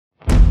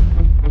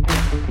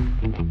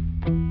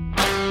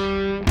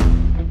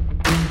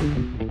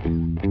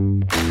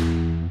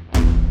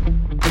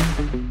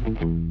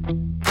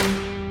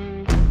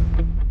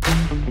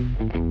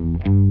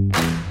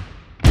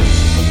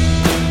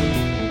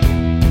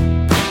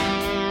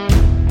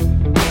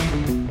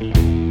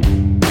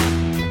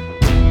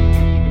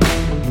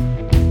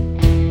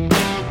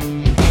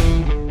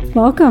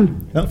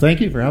welcome. Oh, thank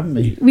you for having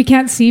me. We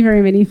can't see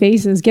very many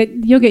faces.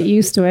 You'll get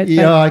used to it.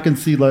 Yeah, I can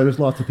see there's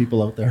lots of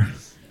people out there.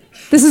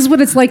 This is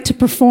what it's like to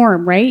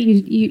perform,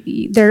 right?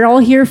 They're all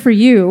here for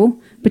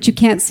you, but you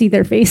can't see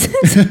their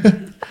faces.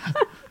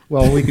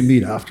 Well, we can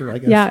meet after, I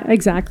guess. Yeah,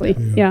 exactly.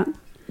 Yeah.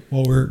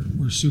 Well,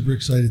 we're super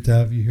excited to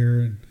have you here,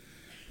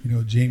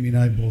 and Jamie and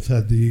I both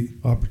had the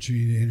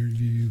opportunity to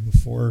interview you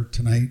before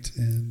tonight,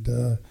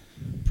 and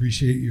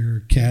appreciate your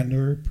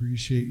candor,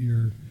 appreciate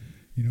your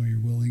your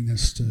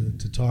willingness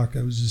to talk.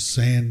 I was just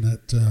saying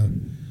that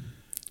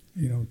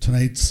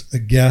tonight's a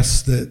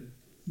guest that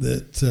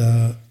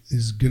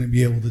is going to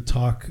be able to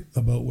talk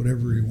about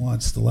whatever he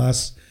wants. The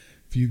last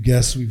few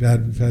guests we've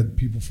had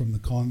people from the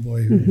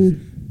convoy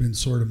who've been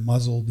sort of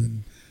muzzled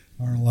and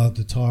aren't allowed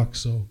to talk.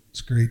 So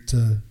it's great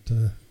to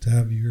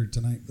have you here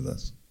tonight with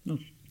us. Oh,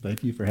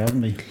 thank you for having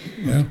me.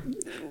 Yeah,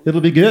 it'll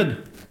be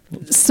good.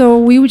 So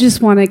we would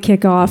just want to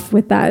kick off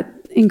with that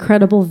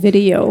incredible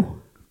video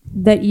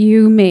that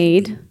you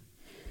made,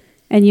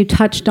 and you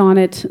touched on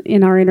it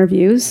in our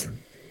interviews,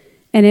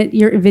 and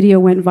your video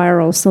went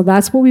viral. So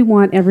that's what we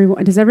want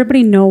everyone. Does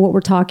everybody know what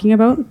we're talking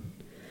about?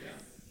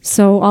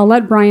 So I'll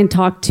let Brian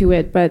talk to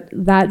it, but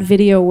that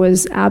video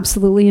was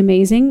absolutely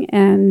amazing,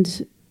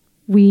 and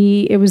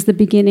it was the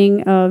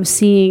beginning of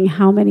seeing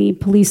how many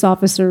police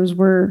officers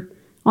were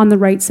on the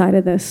right side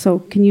of this. So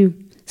can you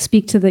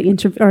speak to the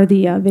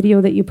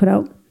video that you put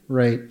out?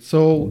 Right.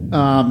 So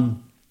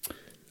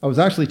I was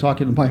actually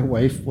talking to my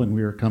wife when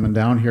we were coming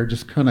down here,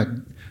 just kind of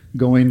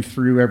going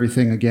through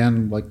everything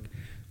again, like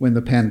when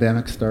the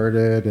pandemic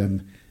started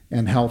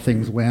and how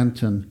things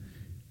went. And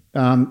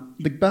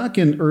back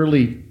in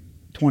early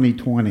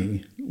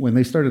 2020, when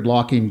they started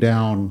locking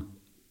down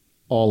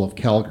all of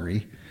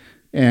Calgary,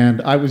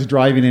 and I was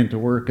driving into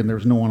work and there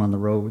was no one on the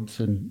roads,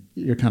 and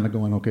you're kind of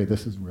going, okay,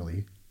 this is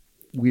really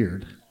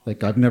weird.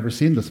 Like, I've never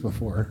seen this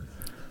before.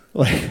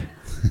 Like,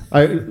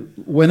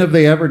 when have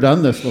they ever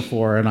done this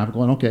before? And I'm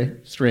going, okay,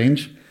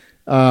 strange.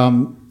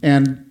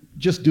 And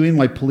just doing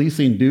my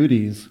policing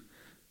duties,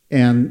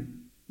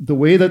 and the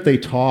way that they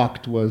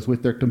talked was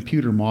with their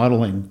computer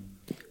modeling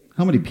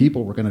how many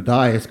people were going to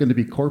die. It's going to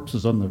be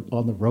corpses on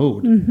the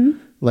road. Mm-hmm.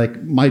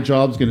 Like, my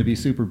job's going to be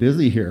super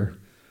busy here.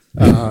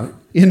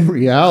 In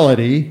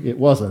reality, it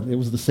wasn't. It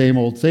was the same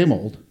old, same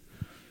old.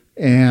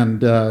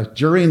 And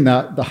during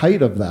the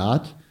height of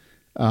that,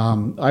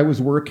 I was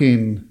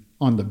working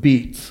on the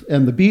Beats,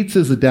 and the Beats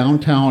is a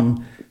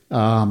downtown.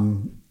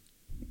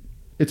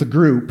 It's a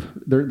group.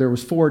 There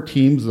was 4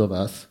 teams of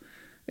us,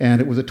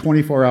 and it was a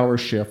 24-hour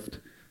shift.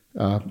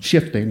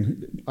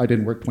 Shifting. I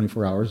didn't work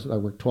 24 hours. I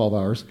worked 12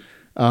 hours.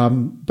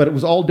 But it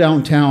was all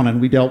downtown,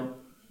 and we dealt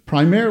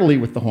primarily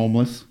with the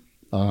homeless,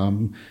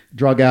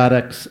 drug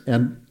addicts,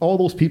 and all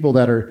those people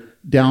that are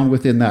down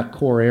within that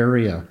core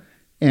area.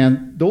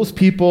 And those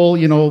people,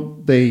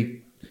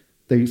 they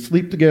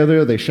sleep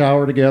together, they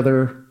shower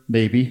together,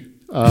 maybe.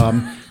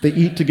 They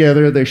eat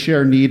together, they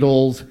share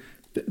needles.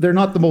 They're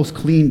not the most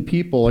clean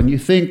people. And you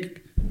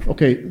think,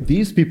 okay,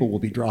 these people will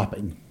be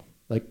dropping.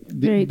 Like,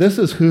 right. This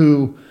is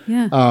who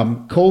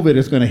COVID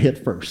is going to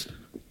hit first.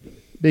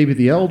 Maybe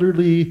the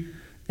elderly,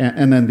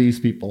 and then these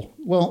people.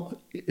 Well,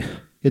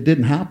 it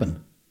didn't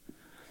happen.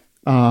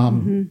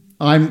 I'm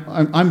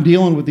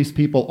dealing with these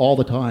people all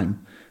the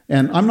time.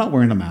 And I'm not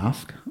wearing a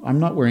mask. I'm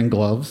not wearing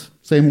gloves.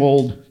 Same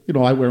old,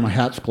 I wear my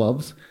hatch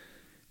gloves.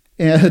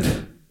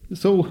 And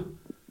so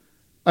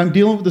I'm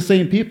dealing with the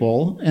same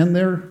people, and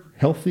they're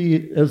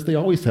healthy as they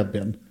always have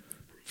been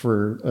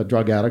for a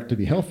drug addict to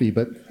be healthy,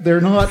 but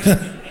they're not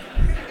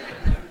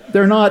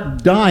they're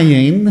not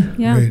dying.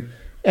 Yeah. Right.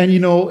 And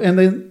and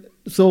then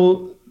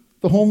so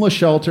the homeless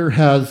shelter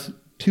has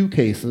 2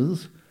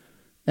 cases,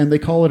 and they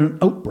call it an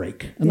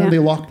outbreak, and then they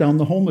lock down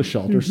the homeless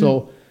shelter. Mm-hmm.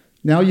 So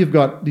now you've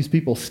got these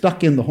people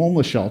stuck in the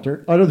homeless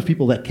shelter, other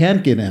people that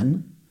can't get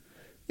in,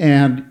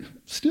 and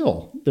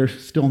they're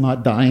still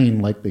not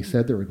dying like they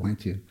said they were going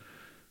to.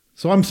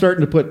 So I'm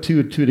starting to put 2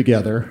 and 2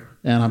 together,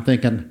 and I'm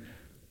thinking,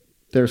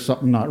 there's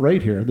something not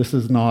right here. This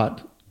is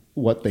not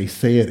what they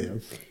say it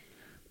is.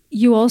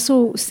 You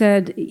also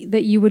said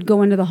that you would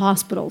go into the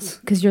hospitals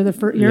because you're a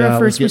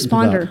first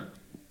responder.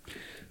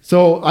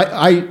 So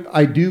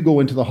I do go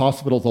into the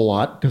hospitals a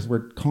lot because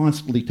we're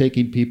constantly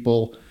taking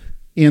people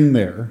in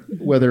there,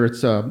 whether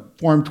it's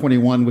Form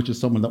 21, which is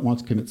someone that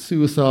wants to commit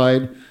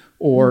suicide,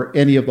 or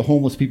any of the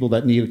homeless people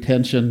that need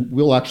attention.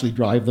 We'll actually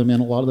drive them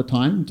in a lot of the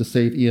time to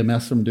save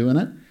EMS from doing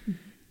it.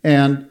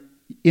 And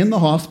in the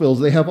hospitals,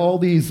 they have all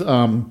these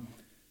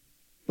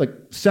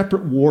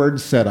separate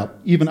wards set up,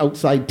 even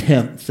outside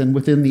tents and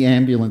within the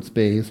ambulance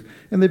bays.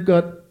 And they've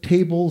got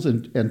tables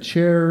and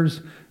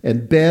chairs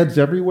and beds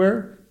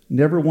everywhere.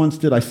 Never once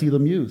did I see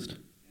them used,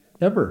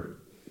 ever.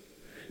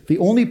 The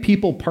only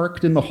people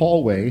parked in the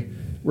hallway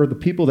were the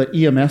people that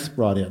EMS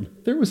brought in.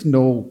 There was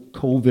no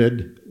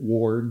COVID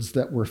wards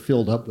that were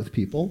filled up with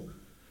people.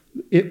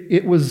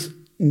 It was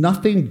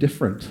nothing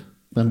different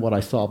than what I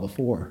saw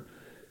before.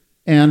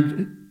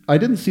 And I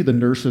didn't see the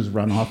nurses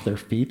run off their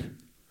feet.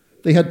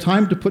 They had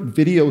time to put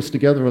videos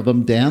together of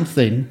them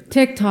dancing.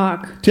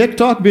 TikTok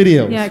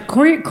videos. Yeah,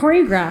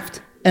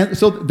 choreographed. And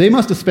so they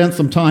must have spent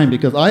some time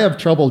because I have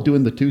trouble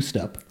doing the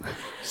two-step.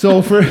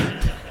 So for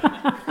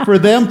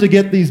them to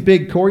get these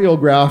big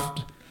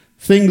choreographed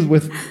things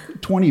with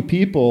 20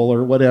 people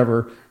or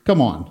whatever, come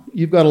on,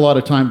 you've got a lot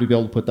of time to be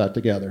able to put that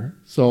together.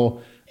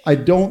 So I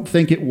don't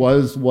think it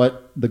was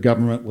what the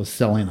government was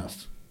selling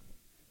us,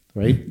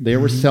 right? They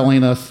were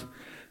selling us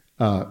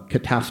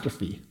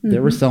catastrophe. They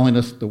were selling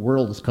us the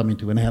world is coming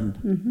to an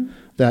end,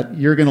 that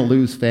you're going to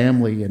lose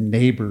family and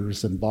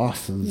neighbors and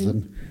bosses,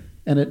 and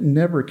it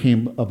never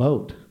came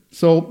about.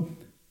 So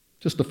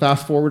just to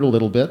fast forward a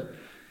little bit,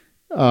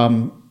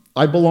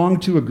 I belong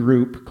to a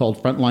group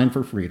called Frontline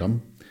for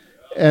Freedom.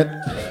 And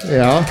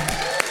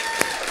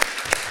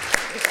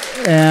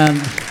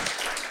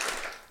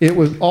it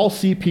was all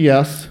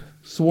CPS,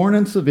 sworn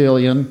and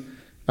civilian,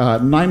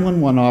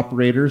 911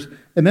 operators,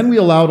 and then we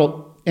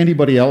allowed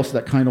anybody else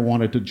that kind of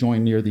wanted to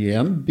join near the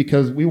end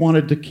because we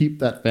wanted to keep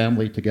that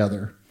family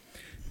together.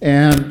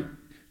 And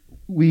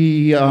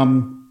we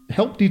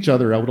helped each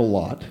other out a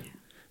lot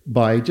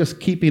by just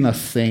keeping us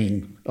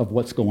sane of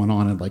what's going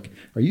on. And like,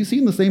 are you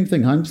seeing the same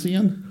thing I'm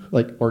seeing?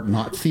 Like, or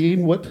not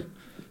seeing what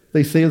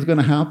they say is going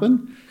to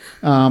happen?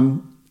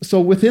 So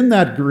within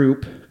that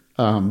group,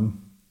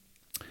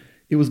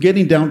 it was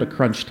getting down to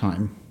crunch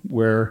time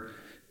where,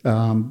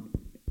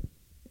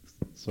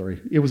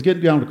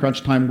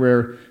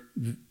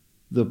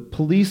 the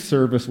police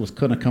service was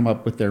going to come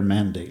up with their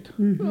mandate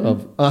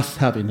of us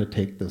having to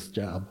take this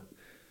job.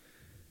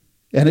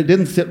 And it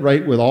didn't sit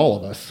right with all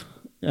of us.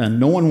 And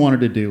no one wanted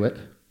to do it.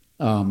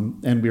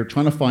 And we were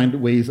trying to find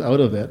ways out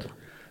of it,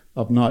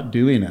 of not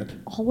doing it.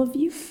 All of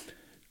you?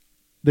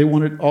 They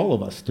wanted all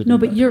of us to do it. No,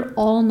 but you're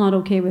all not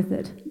okay with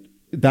it.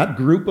 That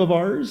group of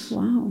ours,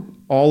 wow,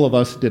 all of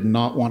us did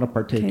not want to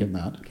partake in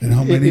that. And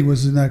how many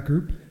was in that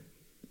group?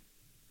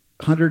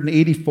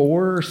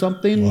 184 or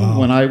something. Wow.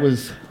 When I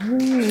was...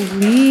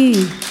 Holy.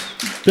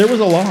 There was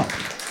a lot.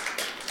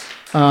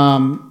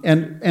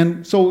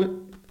 And so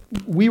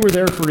we were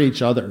there for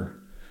each other.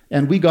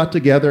 And we got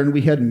together and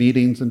we had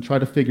meetings and tried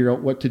to figure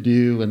out what to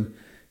do. And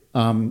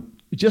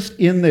just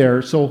in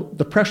there, so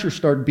the pressure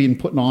started being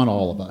put on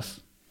all of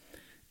us.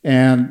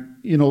 And,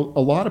 you know,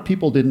 a lot of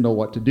people didn't know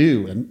what to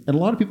do. And a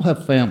lot of people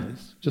have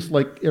families, just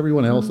like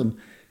everyone else. And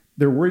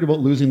they're worried about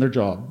losing their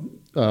job,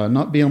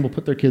 not being able to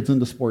put their kids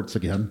into sports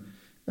again,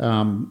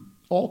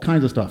 all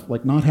kinds of stuff,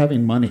 like not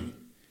having money.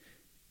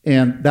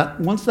 And that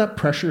once that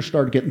pressure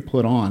started getting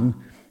put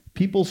on,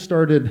 people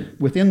started,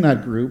 within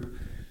that group,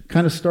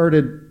 kind of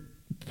started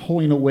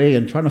pulling away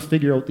and trying to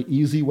figure out the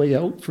easy way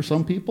out for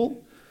some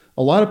people.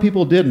 A lot of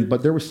people didn't,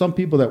 but there were some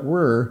people that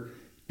were.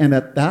 And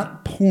at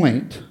that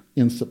point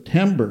in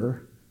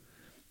September,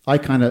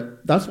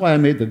 that's why I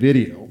made the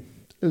video.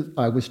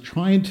 I was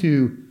trying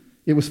to,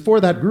 it was for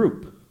that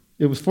group.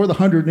 It was for the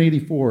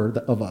 184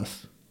 of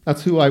us.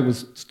 That's who I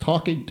was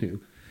talking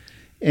to.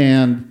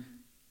 And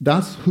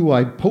that's who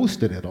I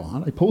posted it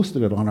on. I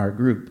posted it on our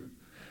group.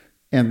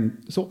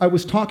 And so I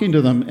was talking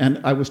to them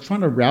and I was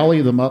trying to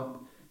rally them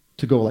up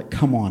to go like,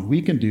 come on,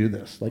 we can do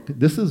this. Like,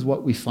 this is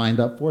what we signed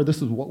up for.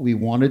 This is what we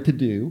wanted to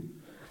do.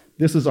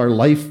 This is our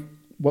life,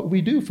 what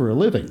we do for a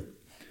living.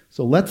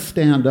 So let's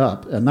stand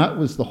up. And that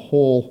was the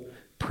whole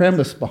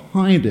premise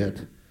behind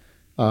it.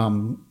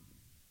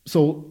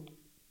 So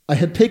I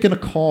had taken a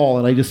call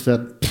and I just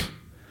said,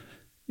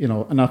 you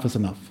know, enough is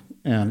enough.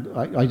 And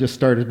I just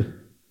started,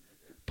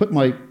 put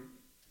my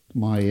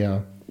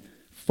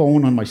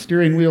phone on my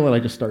steering wheel and I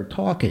just started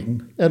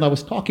talking. And I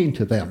was talking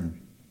to them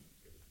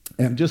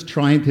and just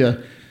trying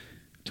to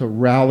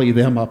rally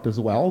them up as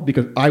well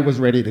because I was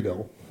ready to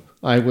go.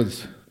 I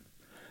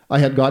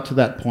had got to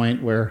that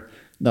point where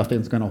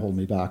nothing's going to hold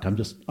me back. I'm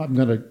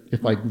going to,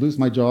 if I lose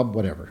my job,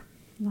 whatever.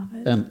 Love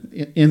it. And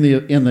in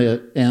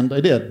the end,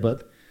 I did.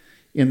 But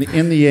in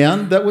the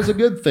end, that was a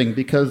good thing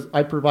because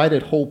I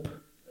provided hope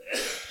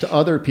to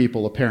other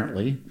people,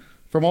 apparently,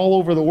 from all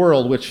over the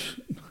world, which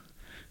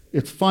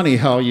it's funny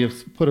how you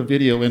put a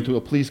video into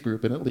a police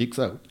group and it leaks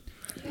out.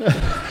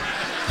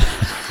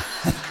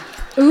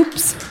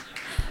 Oops.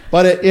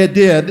 But it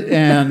did,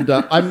 and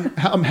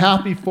I'm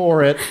happy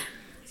for it.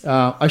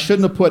 I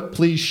shouldn't have put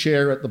please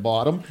share at the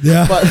bottom.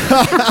 Yeah.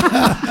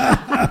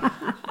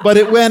 But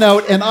it went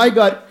out, and I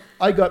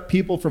got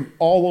people from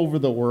all over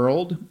the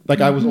world.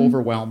 Like I was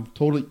overwhelmed.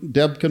 Totally.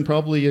 Deb can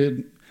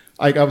probably.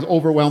 I was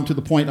overwhelmed to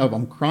the point of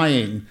I'm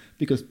crying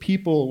because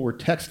people were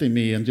texting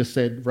me and just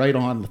said, right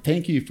on,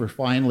 thank you for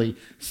finally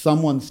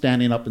someone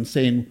standing up and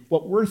saying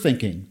what we're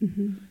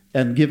thinking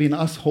and giving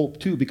us hope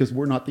too, because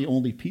we're not the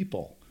only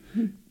people.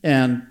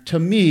 And to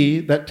me,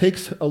 that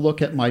takes a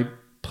look at my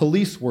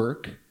police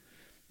work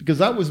because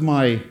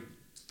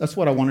that's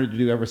what I wanted to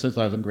do ever since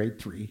I was in grade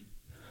 3.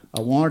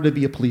 I wanted to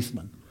be a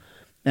policeman.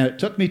 And it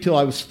took me till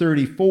I was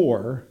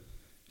 34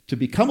 to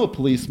become a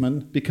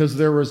policeman because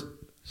there was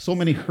so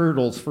many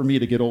hurdles for me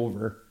to get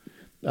over.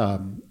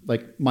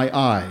 Like my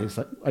eyes,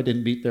 I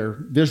didn't meet their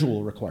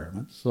visual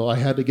requirements. So I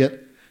had to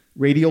get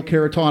radial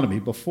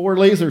keratotomy. Before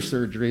laser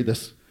surgery,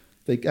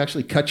 they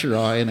actually cut your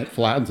eye and it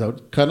flattens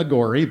out. Kind of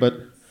gory, but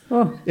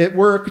it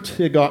worked.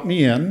 It got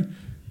me in.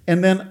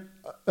 And then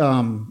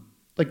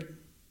like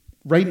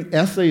writing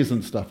essays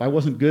and stuff. I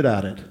wasn't good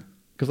at it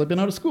because I've been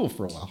out of school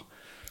for a while.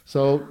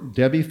 So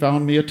Debbie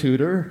found me a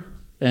tutor,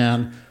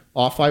 and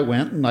off I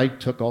went, and I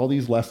took all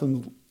these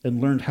lessons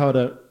and learned how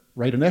to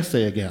write an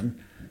essay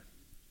again.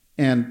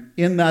 And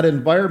in that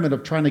environment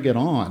of trying to get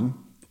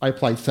on, I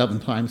applied 7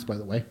 times, by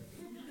the way.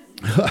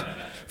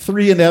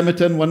 3 in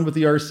Edmonton, 1 with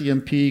the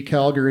RCMP,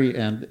 Calgary,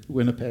 and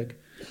Winnipeg.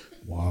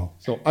 Wow.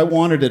 So I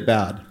wanted it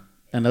bad,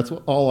 and that's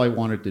all I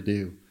wanted to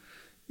do.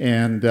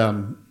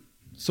 And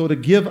so to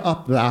give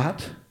up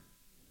that,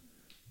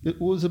 it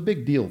was a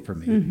big deal for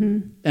me. Mm-hmm.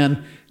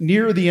 And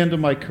near the end of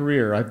my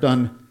career, I've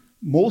done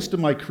most of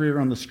my career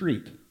on the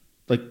street,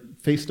 like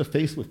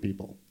face-to-face with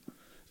people.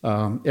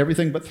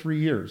 Everything but 3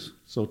 years,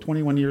 so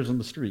 21 years on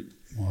the street.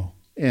 Wow.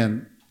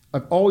 And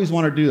I've always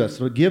wanted to do that,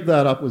 so to give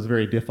that up was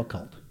very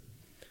difficult.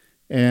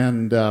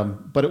 And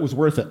but it was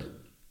worth it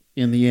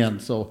in the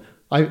end. So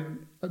I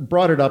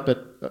brought it up at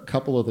a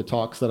couple of the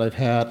talks that I've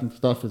had and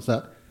stuff, is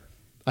that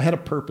I had a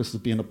purpose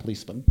of being a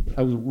policeman.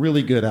 I was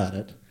really good at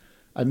it.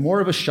 I'm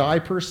more of a shy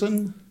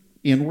person,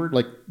 inward,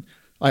 like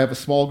I have a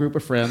small group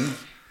of friends.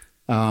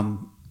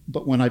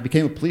 But when I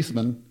became a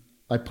policeman,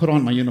 I put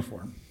on my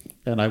uniform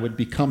and I would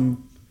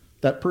become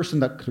that person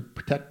that could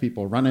protect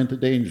people, run into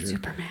danger,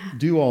 Superman.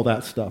 Do all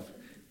that stuff.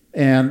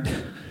 And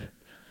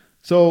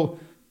so,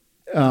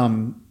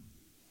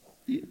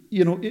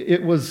 you know,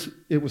 it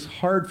was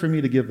hard for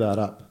me to give that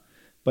up.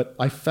 But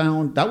I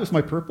found, that was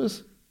my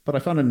purpose, but I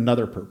found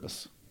another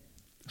purpose.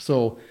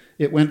 So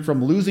it went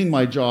from losing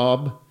my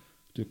job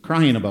to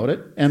crying about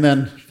it, and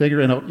then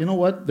figuring out, you know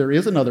what, there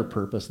is another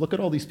purpose. Look at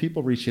all these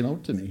people reaching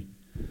out to me.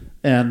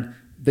 And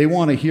they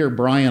want to hear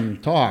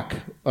Brian talk.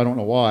 I don't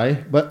know why,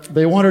 but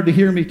they wanted to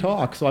hear me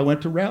talk. So I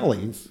went to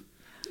rallies.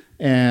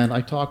 And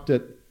I talked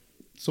at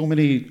so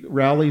many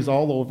rallies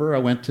all over. I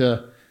went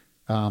to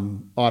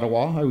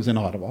Ottawa. I was in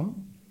Ottawa.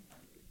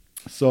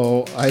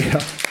 So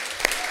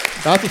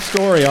that's a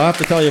story. I'll have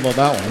to tell you about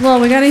that one.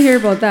 Well, we got to hear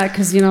about that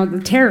because, you know,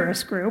 the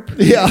terrorist group.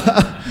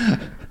 Yeah.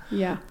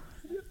 Yeah.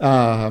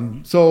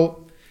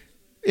 So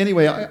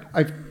anyway,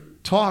 I've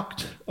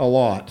talked a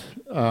lot,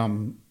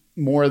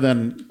 more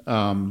than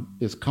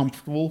is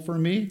comfortable for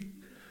me.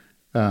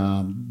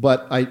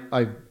 But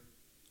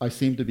I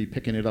seem to be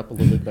picking it up a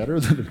little bit better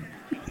than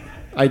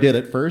I did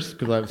at first,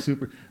 because I was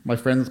my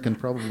friends can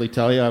probably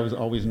tell you I was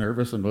always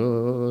nervous and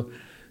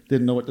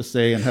didn't know what to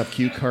say and have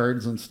cue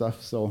cards and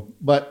stuff. So,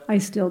 but I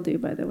still do,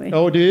 by the way.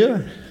 Oh, do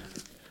you?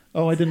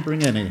 Oh, I didn't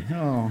bring any.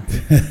 Oh.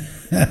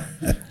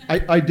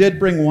 I did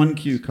bring one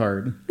cue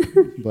card,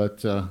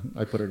 but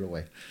I put it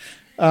away.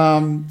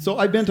 So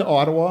I've been to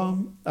Ottawa.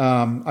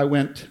 I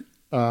went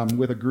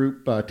with a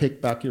group,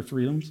 Take Back Your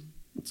Freedoms.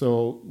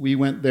 So we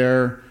went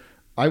there.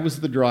 I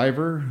was the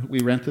driver.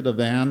 We rented a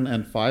van,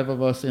 and 5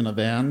 of us in a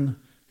van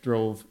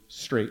drove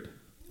straight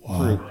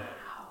through.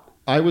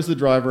 I was the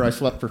driver. I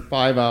slept for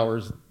 5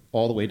 hours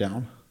all the way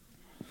down.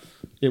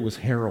 It was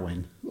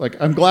harrowing. Like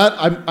I'm glad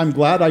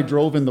I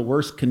drove in the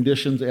worst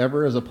conditions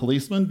ever as a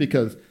policeman,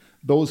 because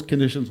those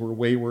conditions were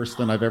way worse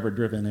than I've ever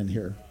driven in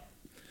here.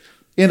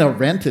 In a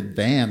rented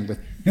van with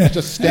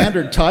just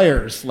standard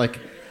tires. Like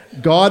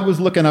God was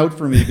looking out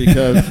for me,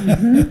 because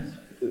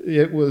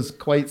it was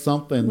quite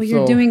something. Well,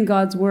 you're doing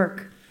God's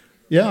work.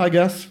 Yeah, I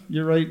guess.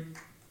 You're right.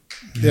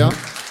 Yeah.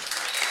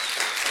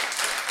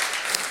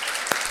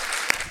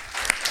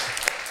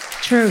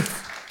 Truth.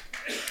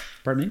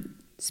 Pardon me?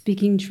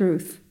 Speaking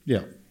truth.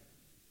 Yeah.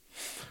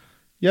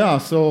 Yeah,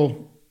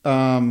 so,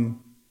 so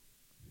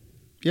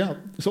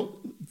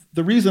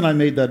the reason I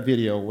made that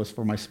video was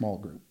for my small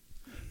group.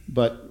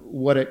 But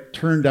what it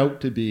turned out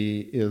to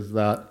be is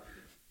that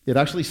it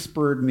actually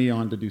spurred me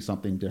on to do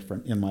something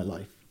different in my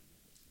life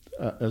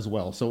as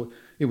well. So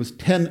it was a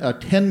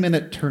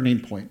 10-minute turning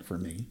point for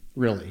me,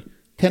 really.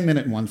 10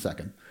 minutes and 1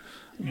 second.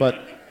 But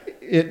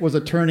it was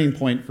a turning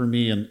point for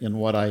me in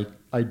what I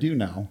do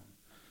now.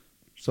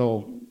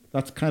 So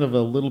that's kind of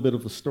a little bit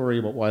of a story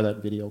about why that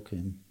video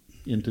came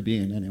into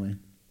being anyway.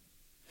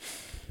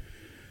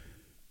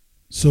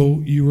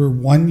 So you were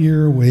 1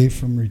 year away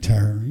from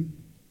retiring.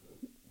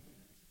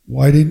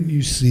 Why didn't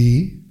you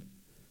see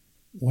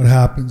what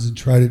happens and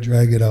try to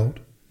drag it out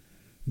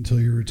until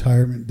your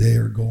retirement day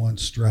or go on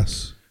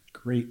stress?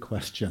 Great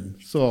question.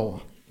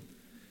 So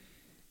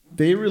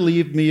they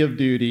relieved me of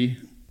duty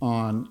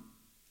in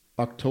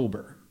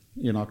October.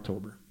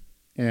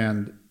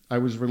 And I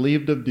was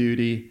relieved of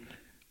duty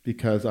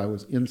because I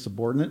was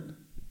insubordinate.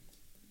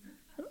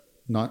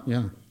 Not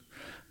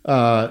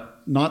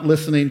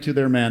listening to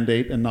their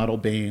mandate and not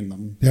obeying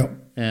them. Yep.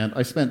 And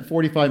I spent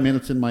 45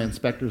 minutes in my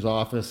inspector's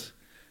office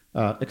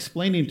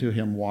explaining to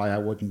him why I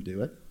wouldn't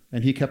do it.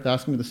 And he kept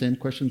asking me the same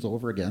questions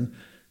over again.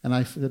 And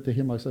I said to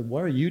him,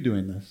 why are you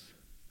doing this?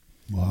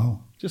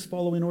 Wow. Just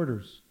following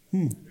orders.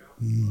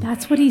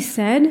 That's what he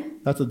said?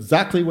 That's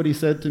exactly what he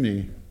said to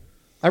me.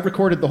 I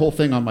recorded the whole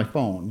thing on my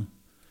phone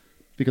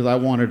because I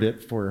wanted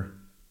it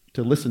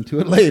to listen to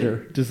it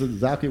later. Just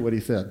exactly what he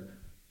said.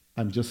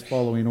 I'm just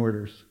following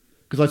orders.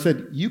 Because I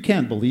said, you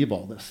can't believe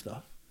all this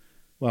stuff.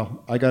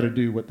 Well, I got to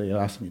do what they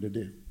asked me to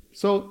do.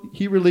 So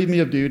he relieved me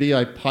of duty.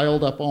 I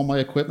piled up all my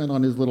equipment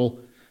on his little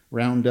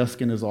round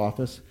desk in his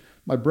office.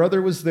 My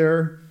brother was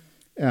there,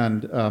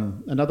 and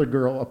another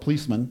girl, a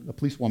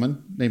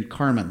policewoman named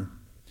Carmen.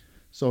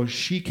 So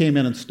she came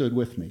in and stood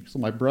with me. So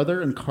my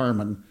brother and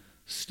Carmen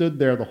stood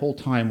there the whole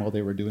time while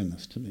they were doing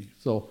this to me.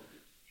 So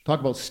talk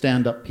about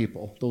stand-up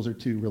people. Those are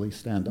two really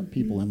stand-up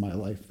people in my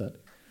life that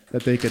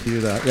they could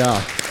do that.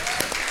 Yeah.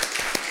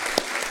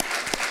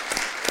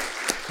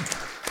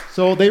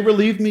 So they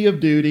relieved me of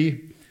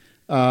duty.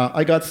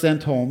 I got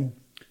sent home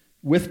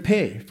with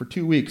pay for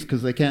 2 weeks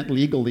because they can't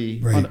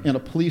legally, and a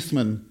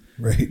policeman,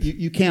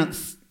 you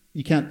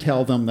can't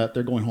tell them that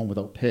they're going home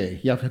without pay.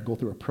 You have to go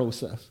through a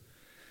process.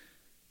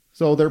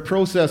 So their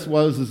process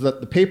is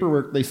that the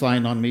paperwork they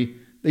signed on me,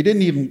 they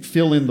didn't even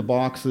fill in the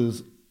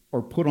boxes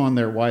or put on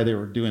there why they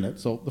were doing it.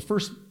 So the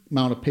first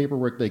amount of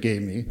paperwork they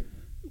gave me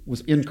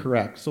was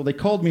incorrect. So they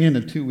called me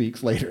in 2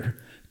 weeks later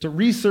to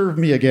reserve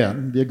me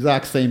again, the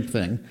exact same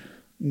thing.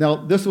 Now,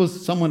 this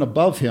was someone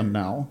above him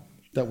now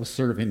that was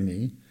serving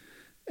me.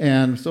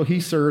 And so he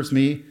serves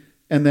me,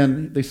 and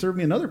then they served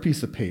me another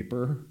piece of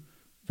paper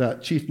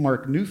that Chief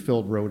Mark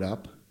Newfield wrote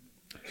up.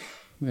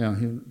 Yeah,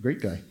 he's a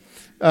great guy.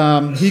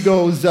 He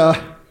goes,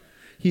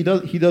 he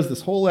does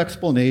this whole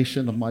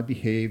explanation of my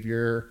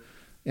behavior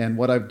and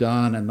what I've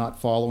done and not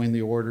following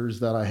the orders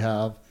that I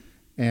have.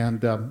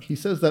 And he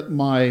says that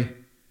my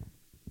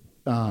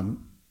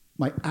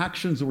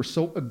actions were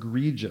so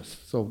egregious,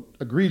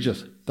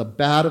 the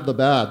bad of the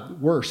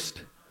bad,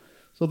 worst.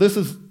 So this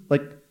is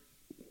like,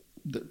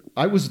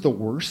 I was the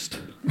worst.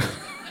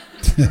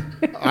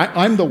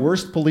 I'm the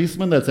worst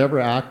policeman that's ever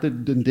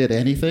acted and did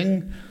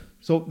anything.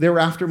 So they were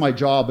after my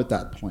job at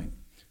that point.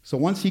 So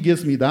once he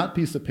gives me that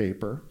piece of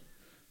paper,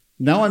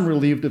 now I'm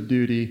relieved of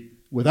duty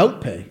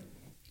without pay.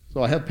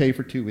 So I have pay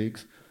for 2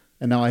 weeks,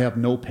 and now I have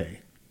no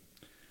pay.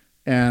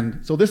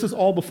 And so this is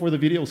all before the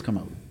videos come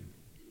out.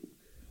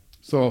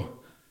 So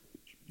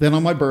then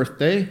on my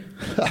birthday,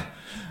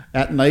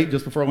 at night,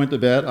 just before I went to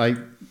bed, I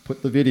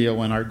put the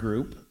video in our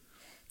group.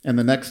 And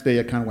the next day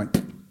it kind of went.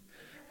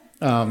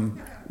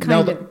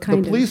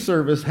 The police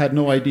service had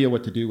no idea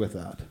what to do with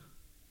that.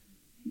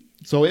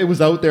 So it was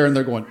out there, and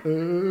they're going,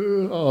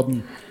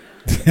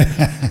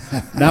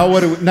 now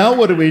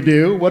what do we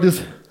do? What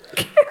is...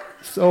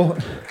 So,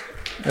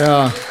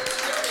 yeah.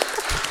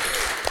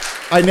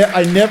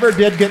 I never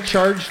did get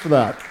charged for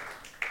that.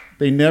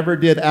 They never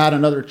did add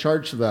another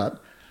charge to that.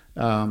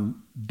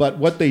 But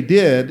what they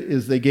did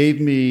is they gave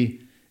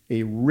me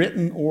a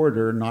written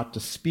order not to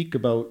speak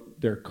about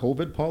their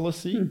COVID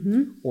policy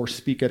or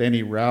speak at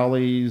any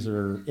rallies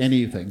or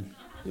anything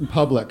in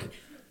public.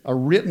 A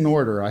written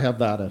order. I have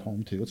that at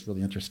home too. It's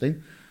really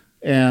interesting.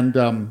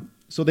 And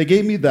so they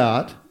gave me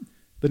that.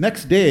 The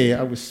next day,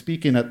 I was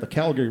speaking at the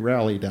Calgary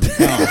rally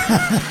downtown.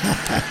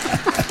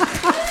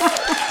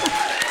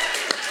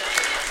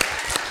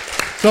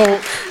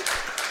 So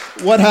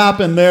what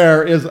happened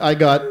there is I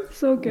got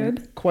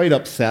quite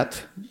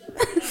upset.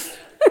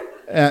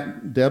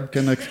 And Deb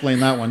can explain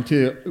that one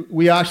too.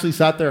 We actually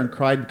sat there and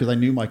cried because I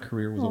knew my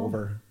career was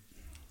over.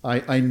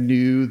 I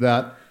knew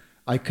that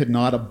I could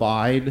not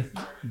abide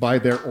by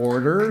their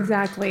order.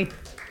 Exactly.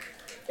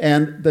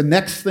 And the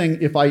next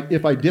thing, if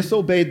I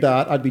disobeyed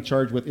that, I'd be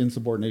charged with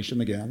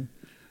insubordination again.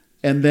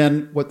 And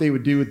then what they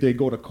would do is they'd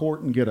go to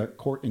court and get a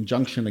court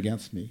injunction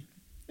against me.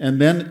 And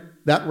then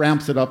that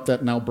ramps it up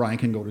that now Brian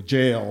can go to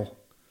jail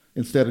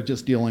instead of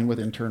just dealing with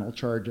internal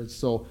charges.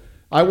 So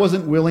I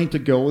wasn't willing to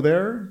go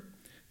there.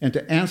 And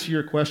to answer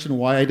your question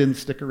why I didn't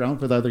stick around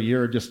for the other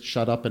year or just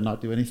shut up and not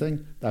do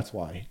anything, that's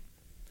why.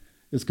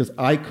 It's because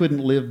I couldn't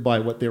live by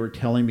what they were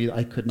telling me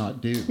I could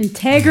not do.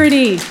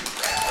 Integrity.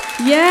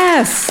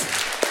 Yes.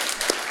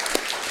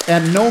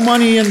 And no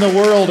money in the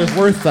world is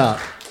worth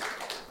that.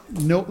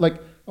 No,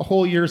 like a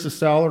whole year's of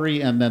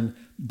salary and then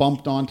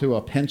bumped onto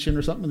a pension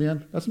or something in the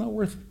end. That's not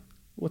worth.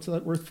 What's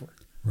that worth for?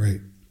 Right.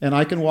 And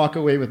I can walk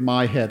away with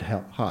my head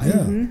high.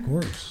 Yeah, of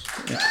course.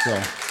 Yeah,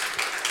 so.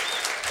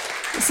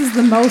 This is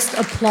the most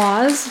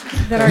applause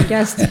that our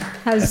guest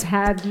has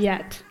had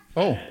yet.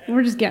 Oh.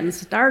 We're just getting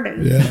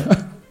started.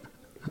 Yeah.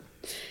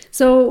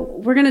 So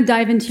we're going to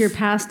dive into your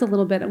past a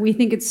little bit. We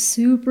think it's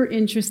super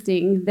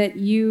interesting that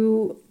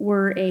you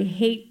were a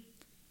hate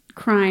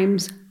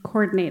crimes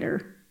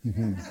coordinator.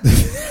 Mm-hmm.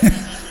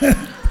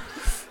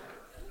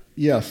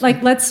 Yes.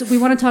 Like, we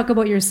want to talk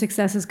about your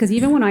successes, because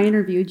even when I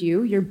interviewed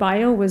you, your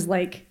bio was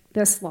like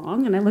this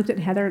long, and I looked at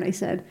Heather and I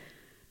said,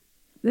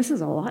 this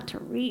is a lot to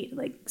read.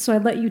 So I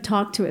let you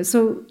talk to it.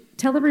 So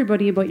tell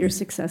everybody about your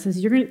successes.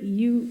 You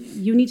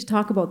need to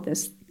talk about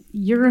this.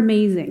 You're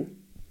amazing.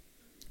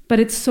 But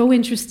it's so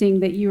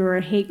interesting that you were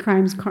a hate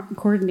crimes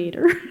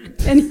coordinator,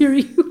 and here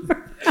you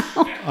are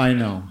now. I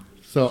know.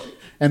 So,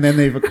 and then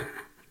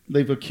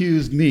they've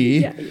accused me.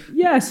 Yeah,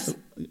 yes.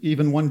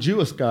 Even one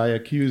Jewish guy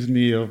accused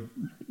me of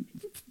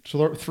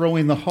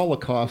throwing the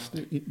Holocaust,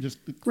 just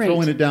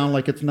throwing it down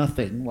like it's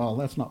nothing. Well,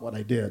 that's not what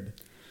I did.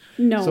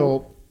 No.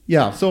 So,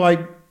 yeah. So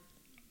I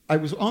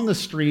was on the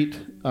street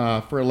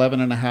for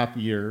 11 and a half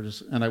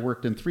years, and I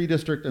worked in 3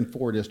 district and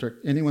 4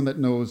 district. Anyone that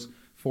knows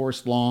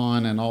Forest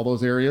Lawn and all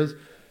those areas,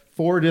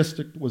 4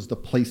 District was the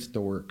place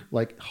to work.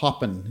 Like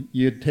hopping,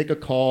 you'd take a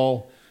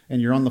call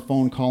and you're on the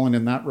phone calling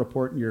in that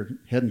report and you're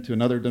heading to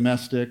another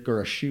domestic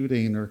or a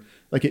shooting or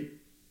like it.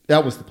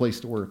 That was the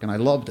place to work, and I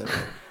loved it.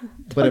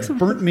 But it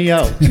burnt me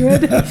out.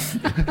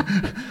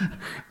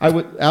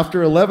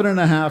 After 11 and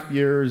a half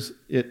years,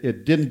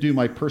 it didn't do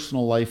my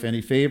personal life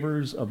any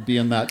favors of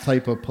being that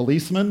type of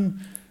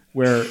policeman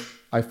where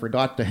I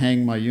forgot to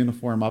hang my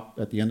uniform up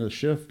at the end of the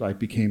shift. I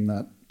became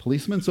that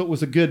policeman. So it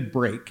was a good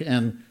break.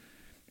 And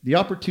the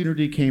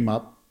opportunity came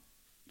up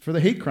for the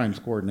hate crimes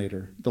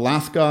coordinator. The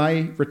last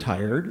guy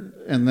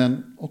retired, and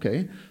then,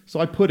 okay, so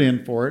I put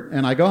in for it,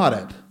 and I got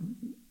it.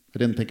 I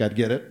didn't think I'd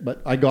get it,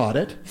 but I got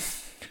it.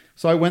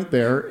 So I went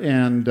there,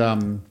 and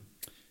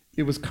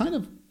it was kind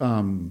of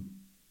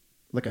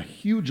like a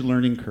huge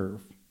learning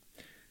curve.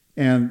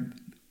 And,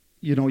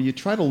 you know, you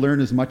try to learn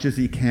as much as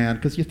you can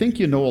because you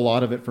think you know a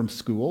lot of it from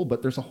school,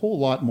 but there's a whole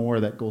lot more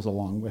that goes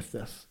along with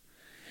this.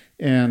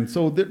 And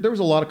so there was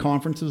a lot of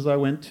conferences I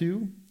went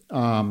to. There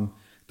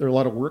were a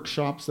lot of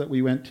workshops that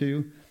we went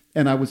to.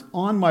 And I was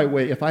on my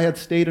way. If I had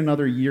stayed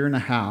another year and a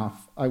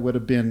half, I would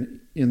have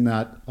been in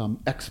that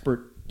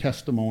expert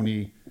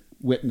testimony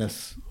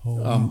witness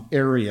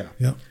area.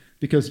 Yeah.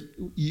 Because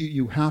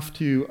you have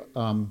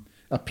to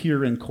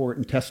appear in court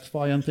and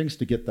testify on things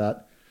to get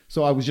that.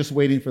 So I was just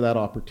waiting for that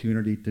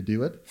opportunity to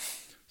do it.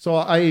 So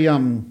I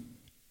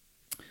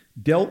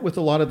dealt with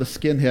a lot of the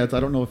skinheads. I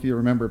don't know if you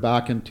remember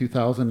back in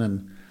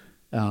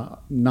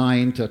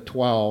 2009 to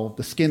 12,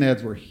 the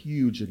skinheads were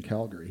huge in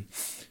Calgary,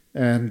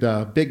 and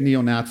big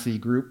neo-Nazi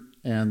group,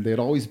 and they'd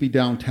always be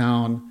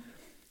downtown.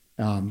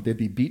 They'd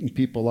be beating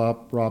people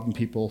up, robbing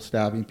people,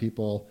 stabbing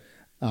people.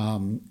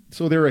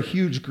 So they're a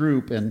huge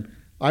group, and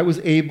I was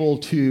able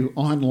to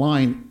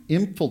online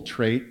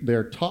infiltrate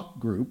their talk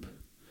group.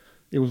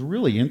 It was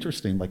really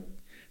interesting. Like,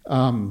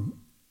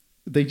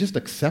 they just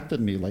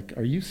accepted me. Like,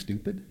 are you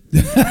stupid?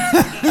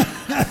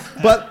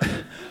 But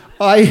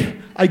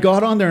I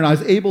got on there and I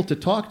was able to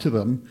talk to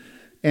them,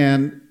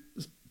 and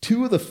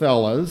 2 of the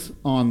fellas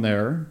on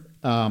there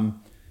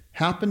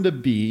happened to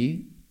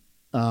be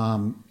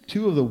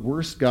 2 of the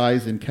worst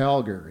guys in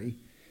Calgary.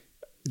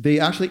 They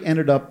actually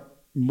ended up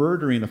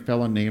murdering a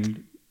fellow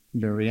named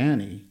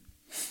Mariani,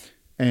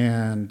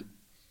 and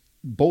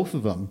both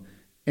of them.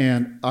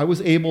 And I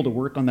was able to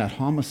work on that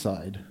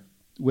homicide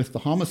with the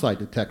homicide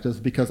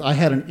detectives because I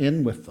had an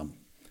in with them.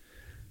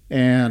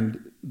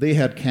 And they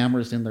had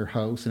cameras in their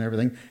house and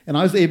everything. And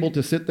I was able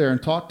to sit there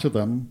and talk to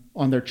them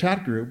on their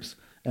chat groups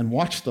and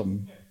watch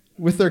them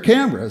with their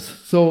cameras.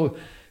 So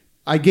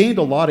I gained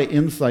a lot of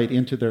insight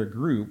into their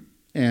group.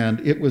 And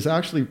it was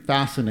actually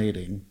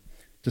fascinating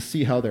to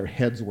see how their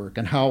heads work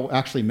and how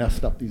actually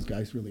messed up these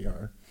guys really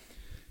are.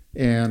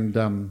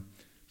 And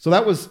so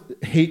that was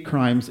hate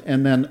crimes.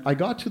 And then I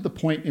got to the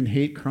point in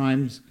hate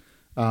crimes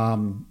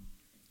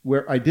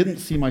where I didn't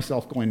see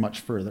myself going much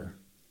further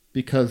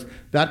because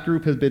that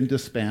group had been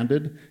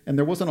disbanded and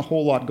there wasn't a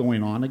whole lot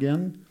going on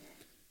again.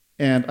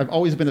 And I've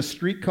always been a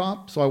street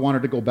cop, so I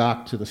wanted to go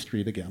back to the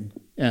street again.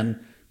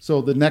 And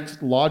so the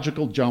next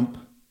logical jump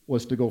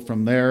was to go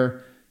from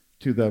there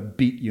to the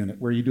beat unit,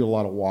 where you do a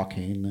lot of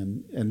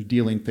walking and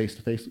dealing face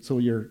to face. So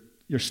you're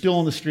still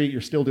on the street,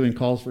 you're still doing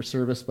calls for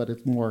service, but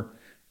it's more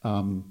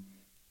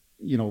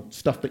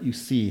stuff that you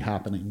see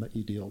happening that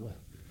you deal with.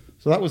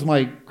 So that was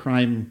my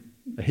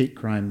hate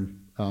crime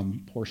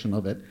portion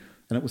of it.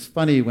 And it was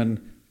funny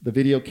when the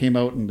video came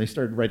out and they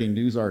started writing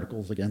news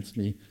articles against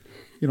me.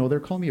 You know, they're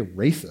calling me a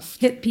racist.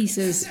 Hit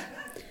pieces.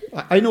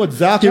 I know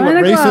exactly what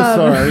racists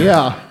are,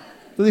 yeah.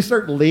 So they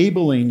start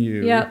labeling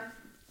you. Yep.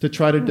 To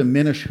try to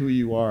diminish who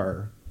you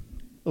are.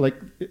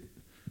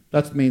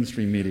 That's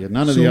mainstream media.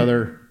 None of the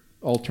other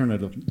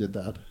alternative did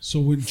that. So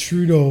when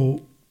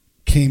Trudeau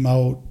came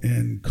out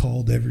and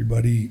called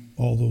everybody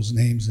all those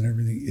names and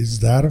everything,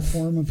 is that a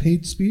form of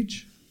hate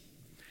speech?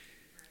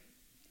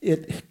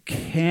 It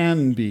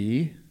can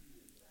be.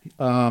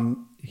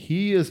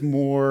 He is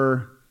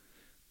more...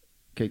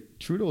 Okay,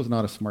 Trudeau is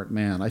not a smart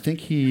man. I think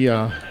he...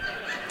 yeah.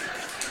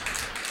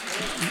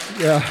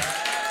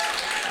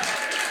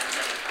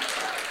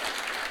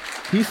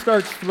 He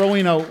starts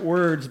throwing out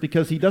words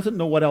because he doesn't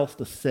know what else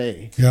to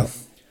say. Yeah.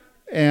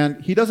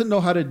 And he doesn't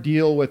know how to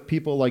deal with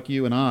people like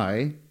you and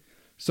I.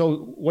 So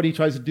what he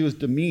tries to do is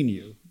demean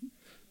you.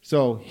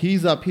 So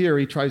he's up here,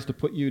 he tries to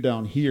put you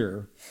down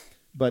here.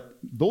 But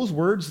those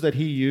words that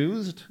he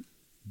used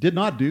did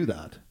not do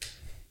that.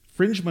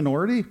 Fringe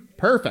minority?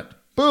 Perfect.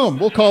 Boom,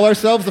 we'll call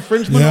ourselves the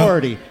fringe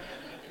minority.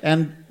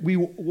 And we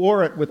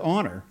wore it with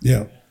honor.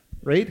 Yeah.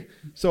 Right?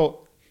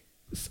 So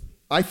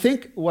I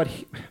think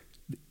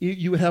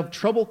you would have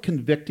trouble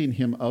convicting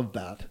him of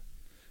that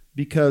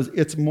because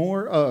it's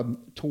more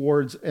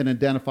towards an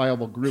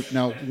identifiable group.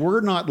 Now,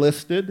 we're not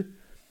listed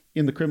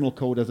in the criminal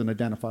code as an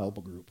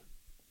identifiable group.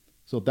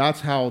 So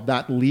that's how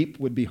that leap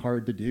would be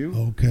hard to do.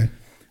 Okay.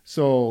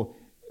 So,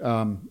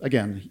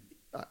 again,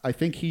 I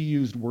think he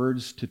used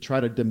words to try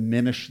to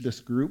diminish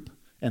this group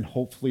and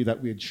hopefully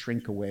that we'd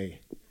shrink away,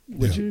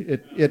 which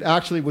it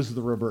actually was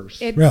the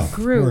reverse. It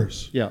grew.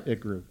 Yeah, it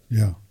grew.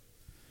 Yeah.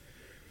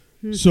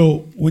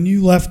 So when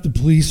you left the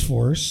police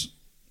force,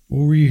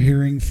 what were you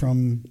hearing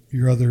from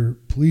your other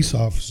police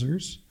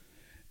officers,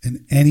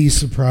 and any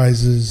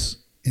surprises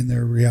in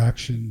their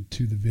reaction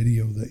to the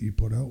video that you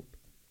put out?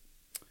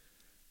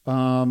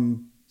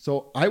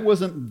 So I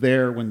wasn't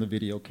there when the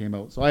video came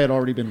out, so I had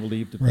already been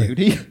relieved of Right.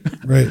 duty.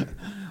 Right.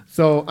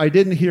 So I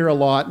didn't hear a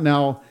lot.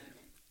 Now,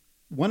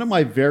 one of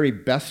my very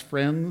best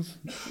friends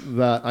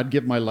that I'd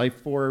give my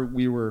life for,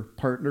 we were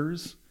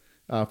partners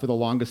for the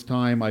longest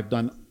time. I've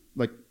done,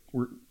 like,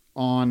 we're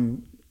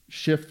on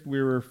shift,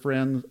 we were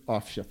friends,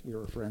 off shift, we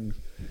were friends.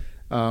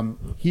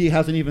 He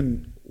hasn't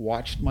even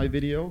watched my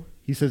video.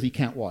 He says he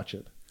can't watch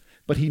it,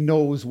 but he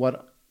knows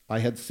what I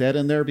had said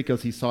in there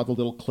because he saw the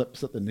little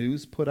clips that the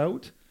news put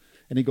out.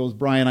 And he goes,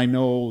 Brian, I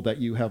know that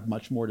you have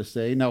much more to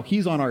say. Now,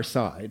 he's on our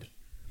side,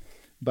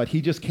 but he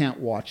just can't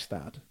watch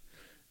that.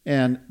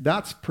 And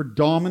that's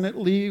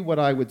predominantly what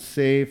I would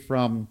say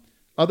from,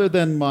 other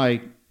than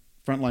my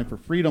Frontline for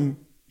Freedom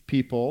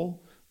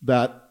people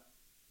that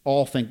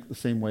all think the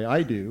same way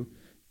I do.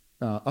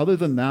 Other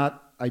than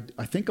that,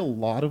 I think a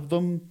lot of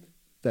them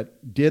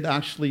that did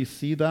actually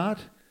see that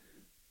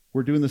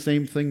were doing the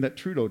same thing that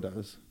Trudeau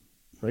does,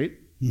 right?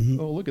 Mm-hmm.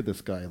 Oh, look at this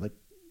guy. Like,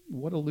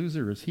 what a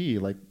loser is he?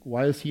 Like,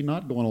 why is he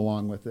not going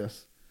along with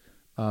this?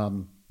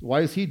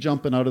 Why is he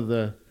jumping out of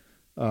the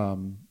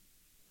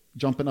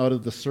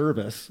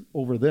service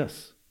over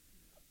this?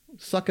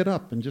 Suck it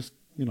up and just,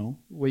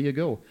 away you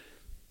go.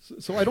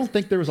 So I don't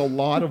think there's a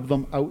lot of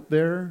them out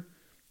there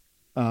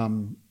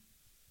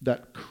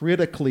that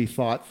critically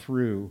thought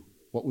through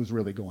what was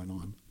really going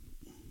on.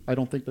 I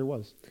don't think there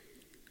was.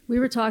 We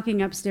were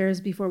talking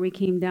upstairs before we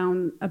came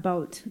down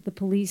about the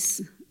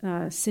police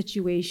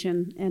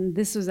situation, and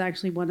this was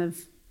actually one of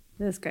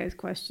this guy's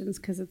questions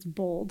because it's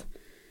bold.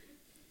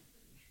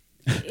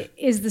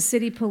 Is the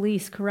city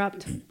police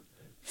corrupt?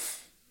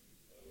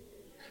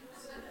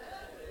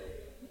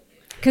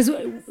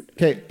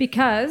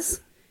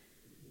 Because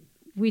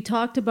we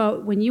talked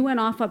about, when you went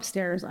off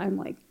upstairs, I'm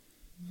like,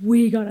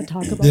 we got to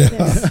talk about this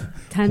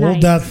tonight.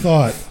 Hold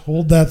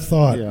that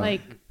thought.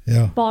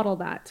 Yeah. Bottle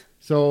that.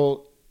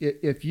 So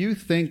if you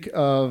think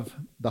of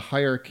the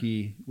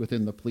hierarchy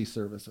within the police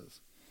services,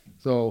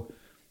 so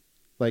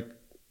like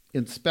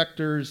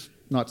inspectors,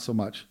 not so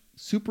much.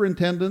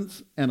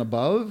 Superintendents and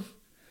above,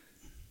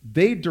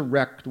 they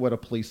direct what a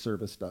police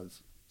service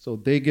does. So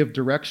they give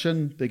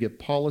direction, they give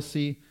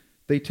policy,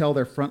 they tell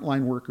their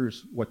frontline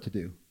workers what to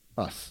do,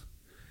 us.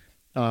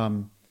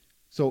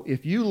 So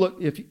if you want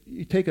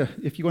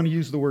to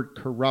use the word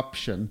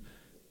corruption,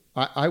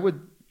 I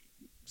would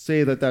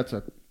say that that's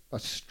a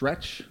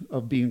stretch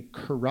of being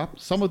corrupt.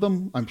 Some of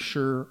them, I'm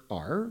sure,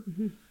 are.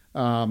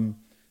 Mm-hmm.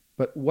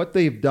 But what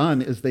they've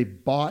done is they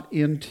bought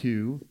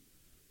into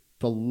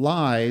the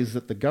lies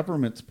that the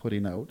government's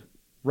putting out,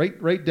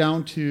 right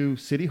down to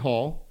City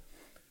Hall,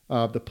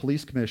 the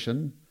police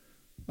commission.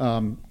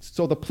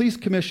 So the police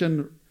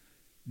commission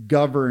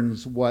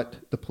governs what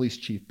the police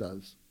chief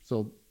does.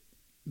 So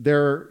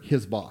they're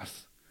his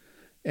boss.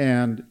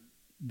 And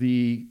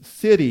the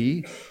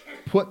city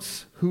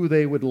puts who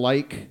they would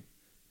like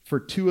for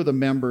two of the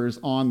members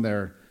on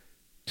there.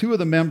 Two of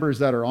the members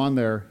that are on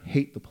there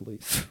hate the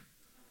police.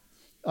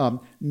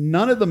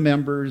 None of the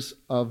members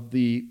of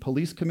the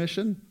police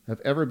commission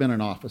have ever been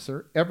an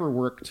officer, ever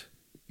worked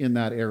in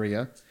that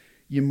area.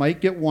 You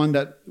might get one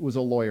that was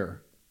a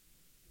lawyer.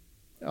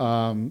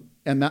 And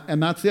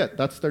that's it.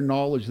 That's their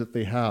knowledge that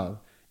they have.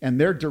 And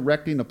they're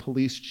directing a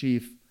police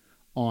chief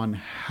on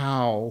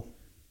how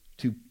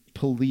to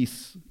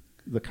police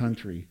the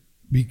country.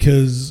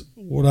 Because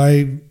what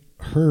I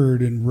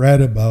heard and read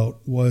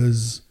about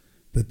was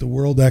that the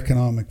World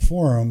Economic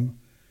Forum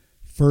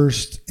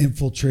first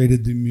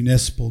infiltrated the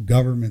municipal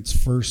governments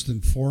first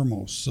and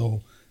foremost.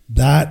 So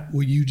that,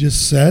 what you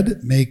just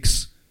said,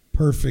 makes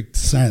perfect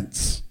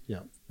sense. Yeah.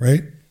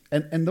 Right?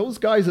 And those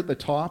guys at the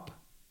top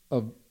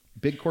of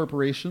big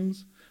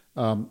corporations,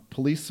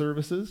 police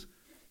services,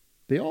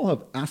 they all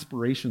have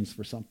aspirations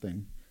for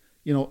something.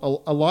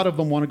 A lot of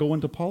them want to go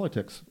into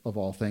politics, of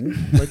all things.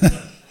 Like,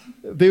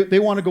 they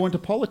want to go into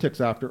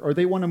politics after, or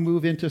they want to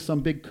move into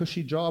some big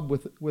cushy job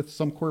with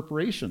some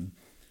corporation.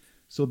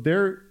 So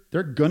they're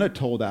gonna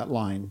toe that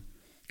line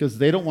because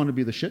they don't want to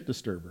be the shit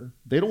disturber.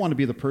 They don't want to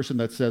be the person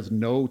that says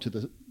no to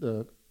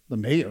the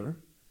mayor.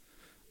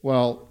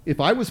 Well,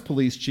 if I was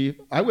police chief,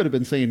 I would have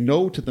been saying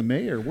no to the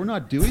mayor. We're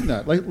not doing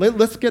that.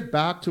 Let's get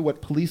back to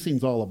what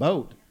policing's all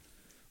about.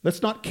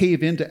 Let's not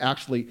cave into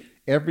actually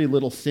every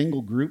little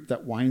single group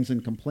that whines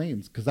and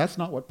complains, because that's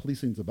not what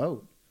policing's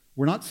about.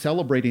 We're not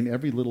celebrating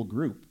every little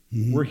group.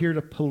 Mm-hmm. We're here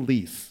to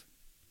police,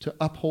 to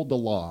uphold the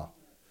law.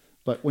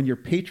 But when you're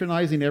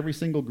patronizing every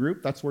single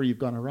group, that's where you've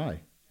gone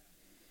awry.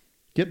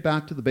 Get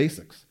back to the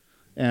basics.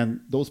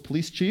 And those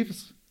police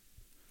chiefs,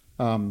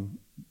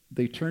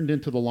 they turned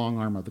into the long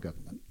arm of the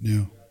government.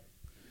 Yeah,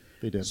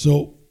 they did.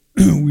 So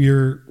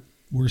we're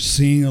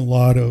seeing a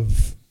lot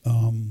of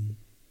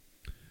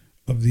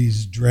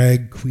these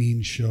drag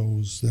queen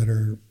shows that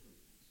are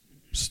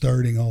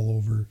starting all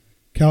over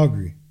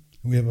Calgary.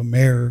 And we have a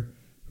mayor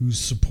who's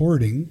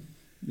supporting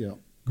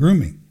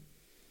grooming.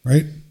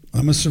 right?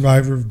 I'm a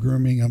survivor of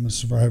grooming. I'm a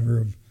survivor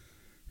of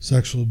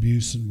sexual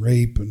abuse and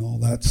rape and all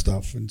that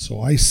stuff. And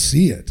so I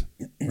see it,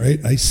 right?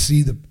 I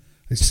see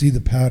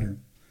the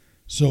pattern.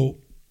 So,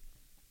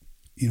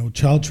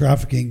 child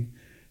trafficking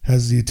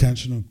has the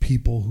attention of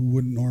people who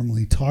wouldn't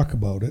normally talk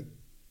about it.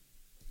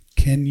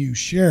 Can you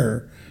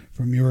share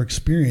from your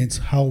experience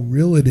how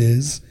real it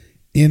is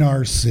in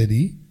our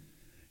city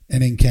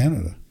and in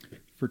Canada?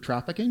 For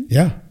trafficking?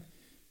 Yeah.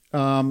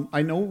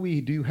 I know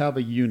we do have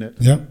a unit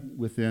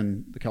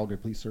within the Calgary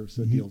Police Service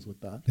that deals with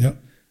that. Yeah.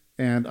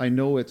 And I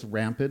know it's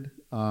rampant.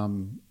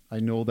 I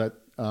know that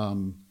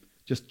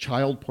just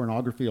child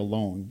pornography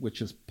alone,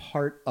 which is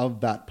part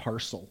of that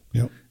parcel,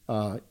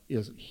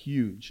 is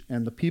huge.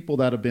 And the people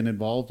that have been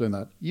involved in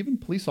that, even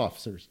police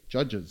officers,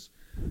 judges,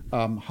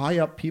 high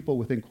up people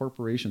within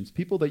corporations,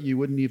 people that you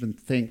wouldn't even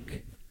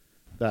think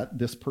that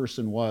this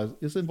person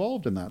is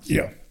involved in that stuff.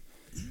 Yeah.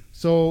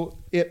 So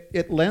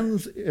it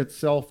lends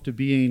itself to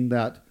being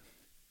that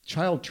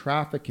child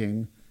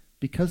trafficking,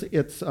 because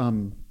it's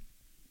done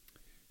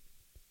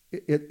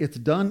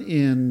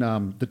in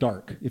the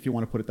dark, if you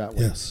want to put it that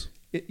way. Yes.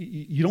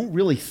 You don't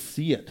really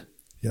see it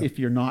if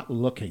you're not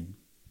looking,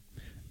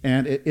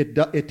 and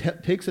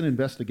it takes an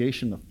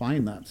investigation to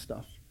find that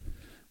stuff.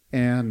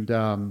 And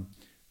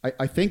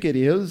I think it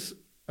is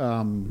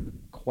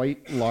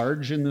quite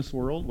large in this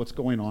world, what's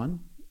going on.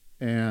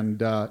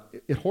 And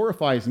it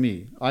horrifies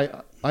me.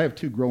 I have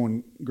 2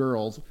 grown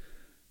girls,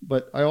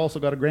 but I also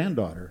got a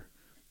granddaughter.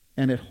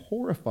 And it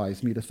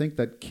horrifies me to think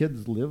that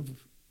kids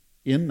live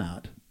in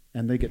that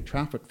and they get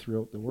trafficked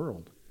throughout the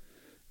world.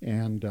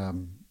 And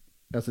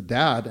as a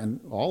dad,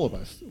 and all of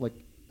us,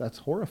 that's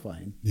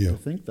horrifying to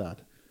think that.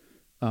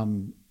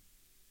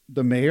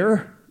 The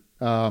mayor,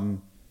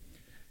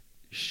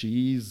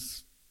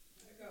 she's...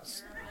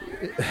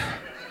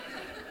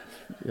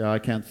 yeah, I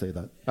can't say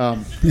that.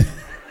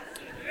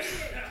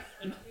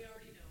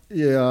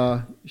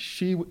 Yeah,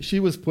 she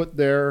was put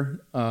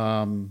there,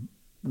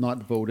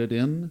 not voted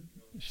in.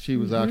 She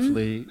was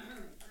actually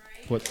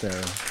put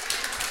there.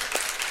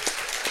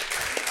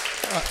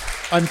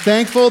 I'm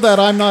thankful that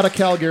I'm not a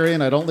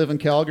Calgarian. I don't live in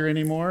Calgary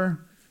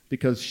anymore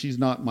because she's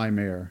not my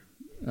mayor.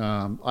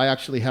 I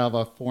actually have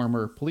a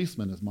former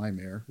policeman as my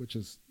mayor, which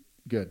is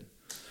good.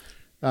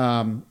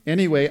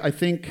 Anyway, I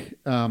think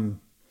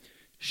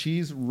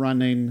she's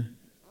running...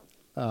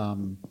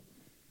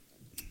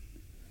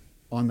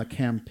 on the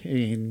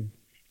campaign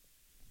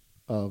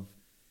of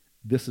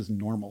this is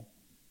normal.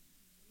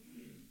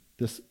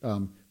 This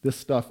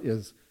stuff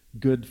is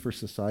good for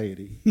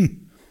society.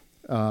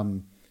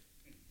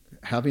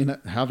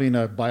 Having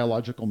a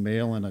biological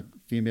male in a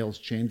female's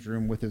change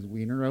room with his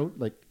wiener out,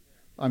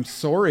 I'm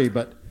sorry,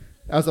 but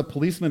as a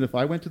policeman, if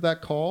I went to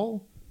that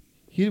call,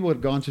 he would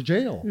have gone to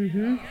jail.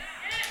 Mm-hmm.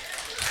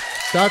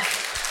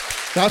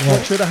 That's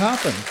what should have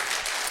happened.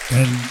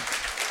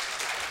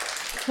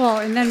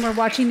 And then we're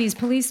watching these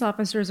police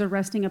officers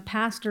arresting a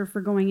pastor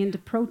for going into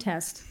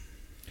protest.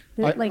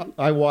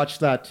 I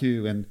watched that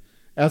too, and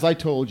as I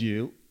told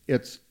you,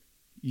 it's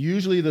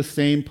usually the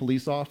same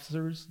police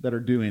officers that are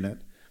doing it,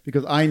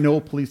 because I know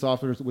police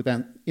officers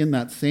in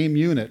that same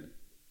unit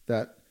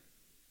that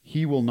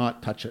he will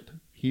not touch it.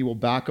 He will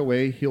back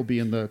away. He'll be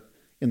in the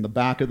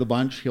back of the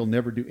bunch. He'll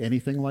never do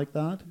anything like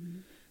that. Mm-hmm.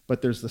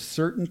 But there's the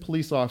certain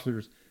police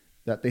officers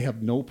that they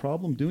have no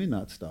problem doing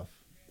that stuff.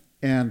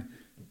 And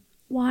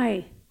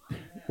why?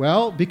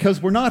 Well,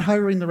 because we're not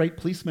hiring the right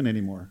policemen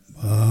anymore.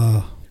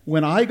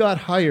 When I got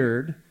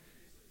hired,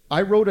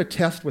 I wrote a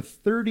test with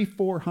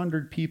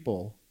 3,400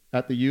 people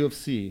at the U of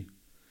C,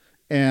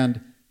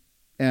 and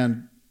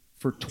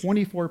for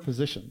 24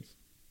 positions.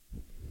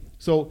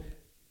 So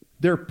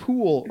their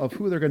pool of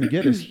who they're going to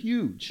get is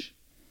huge.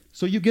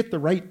 So you get the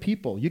right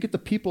people. You get the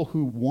people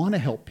who want to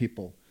help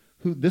people,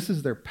 who this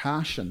is their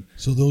passion.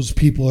 So those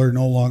people are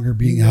no longer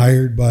being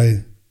hired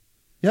by...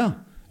 Yeah.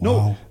 Wow.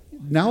 No.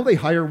 Now they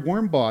hire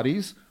warm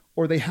bodies,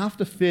 or they have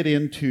to fit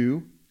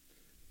into...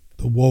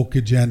 the woke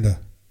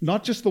agenda.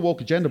 Not just the woke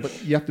agenda,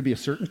 but you have to be a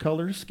certain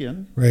color of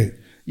skin. Right.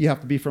 You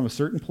have to be from a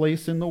certain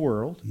place in the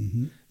world.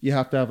 Mm-hmm. You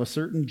have to have a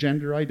certain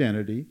gender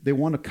identity. They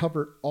want to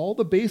cover all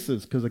the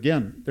bases because,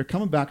 again, they're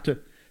coming back to,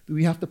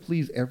 we have to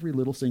please every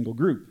little single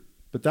group.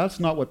 But that's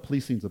not what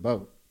policing's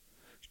about.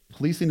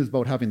 Policing is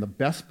about having the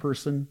best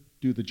person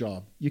do the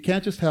job. You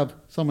can't just have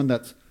someone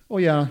that's,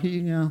 you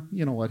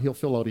know what, he'll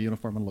fill out a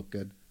uniform and look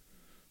good.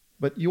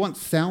 But you want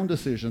sound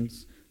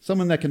decisions,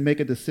 someone that can make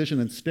a decision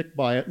and stick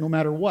by it no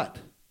matter what.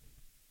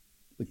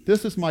 Like,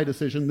 this is my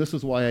decision, this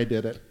is why I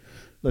did it.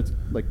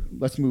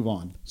 Let's move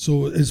on.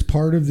 So as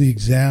part of the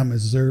exam,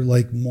 is there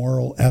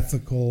moral,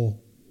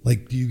 ethical,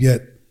 do you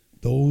get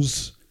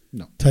those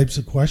types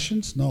of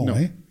questions? No.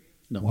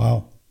 No.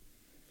 Wow.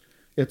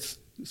 It's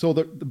so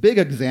the big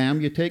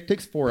exam you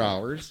takes 4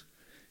 hours,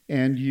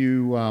 and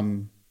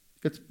you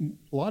it's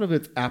a lot of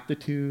it's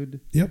aptitude,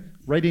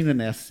 writing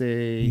an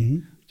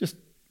essay, just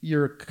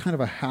you're kind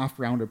of a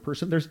half-rounded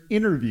person. There's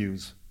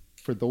interviews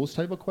for those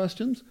type of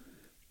questions,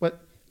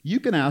 but you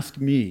can ask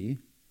me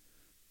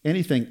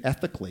anything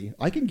ethically.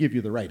 I can give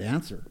you the right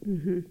answer,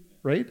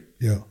 right?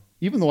 Yeah.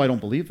 even though I don't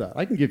believe that.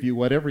 I can give you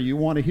whatever you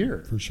want to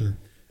hear. For sure.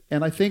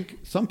 And I think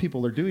some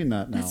people are doing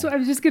that now. That's what I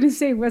was just going to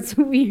say. That's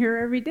what we hear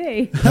every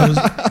day.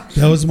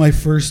 That was my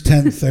first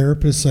 10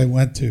 therapists I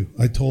went to.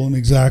 I told them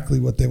exactly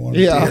what they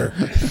wanted to hear.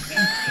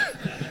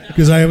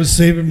 Because I was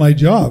saving my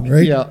job,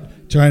 right? Yeah.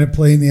 Trying to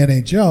play in the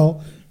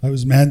NHL. I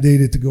was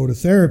mandated to go to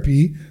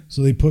therapy.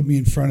 So they put me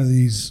in front of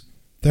these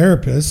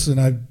therapists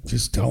and I'd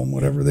just tell them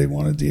whatever they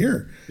wanted to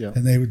hear. Yeah.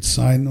 And they would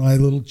sign my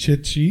little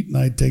chit sheet and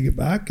I'd take it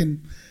back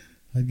and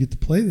I'd get to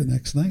play the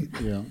next night.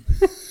 Yeah.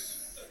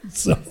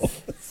 So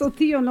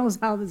Theo knows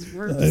how this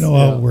works. I know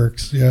how it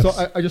works. Yeah. So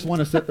I just want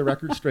to set the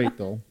record straight,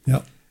 though.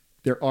 Yeah.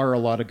 There are a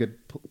lot of good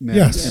men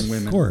and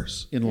women of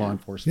course. in law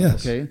enforcement.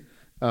 Yes. Okay.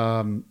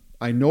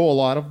 I know a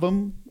lot of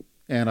them,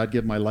 and I'd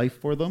give my life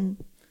for them.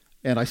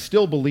 And I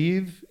still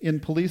believe in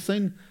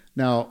policing.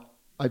 Now,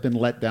 I've been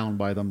let down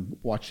by them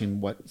watching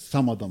what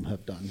some of them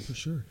have done. For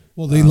sure.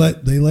 Well, they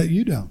let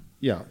you down.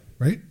 Yeah.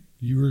 Right?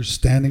 You were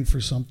standing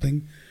for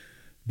something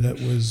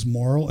that was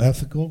moral,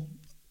 ethical.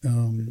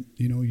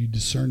 You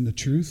discerned the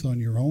truth on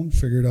your own,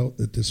 figured out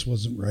that this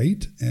wasn't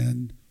right,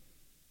 and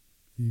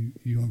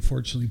you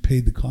unfortunately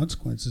paid the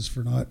consequences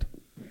for not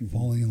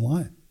falling in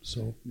line.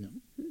 So, Yeah.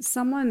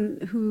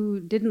 Someone who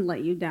didn't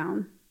let you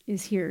down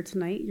is here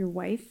tonight, your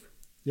wife.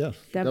 Yes.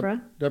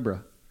 Deborah?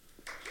 Deborah.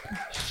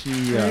 She.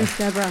 Where's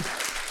Deborah?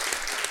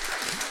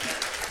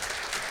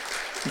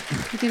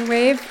 You can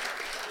wave.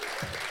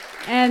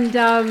 And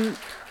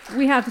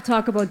we have to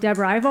talk about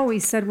Deborah. I've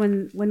always said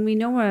when we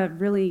know a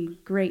really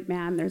great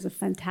man, there's a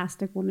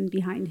fantastic woman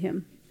behind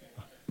him.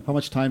 How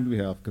much time do we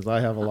have? Because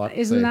I have a lot to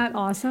say. Isn't that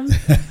awesome?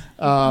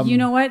 You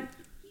know what?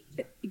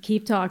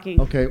 Keep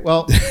talking. Okay,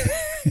 well,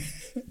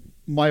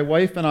 my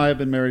wife and I have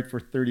been married for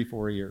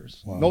 34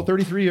 years. Wow. No,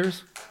 33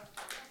 years.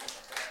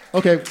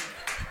 Okay,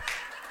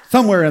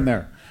 somewhere in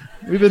there.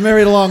 We've been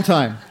married a long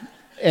time.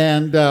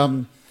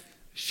 And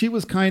she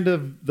was kind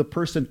of the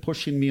person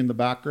pushing me in the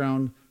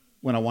background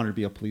when I wanted to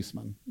be a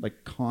policeman,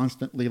 like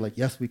constantly, like,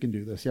 yes, we can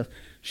do this. Yes.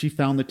 She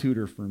found the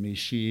tutor for me.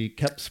 She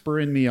kept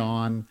spurring me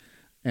on.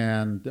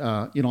 And,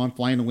 I'm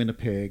flying to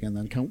Winnipeg and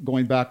then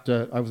going back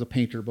to, I was a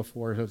painter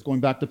before. I was going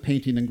back to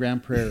painting in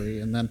Grand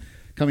Prairie and then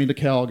coming to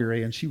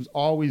Calgary. And she was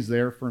always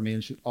there for me.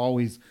 And she's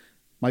always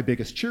my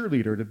biggest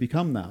cheerleader to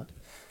become that.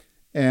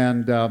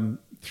 And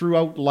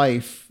throughout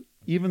life,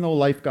 even though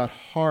life got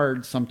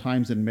hard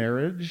sometimes in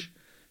marriage,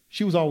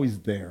 she was always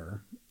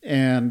there.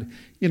 And,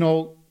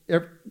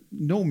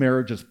 no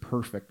marriage is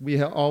perfect. We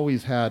have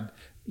always had,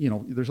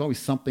 there's always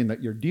something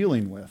that you're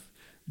dealing with.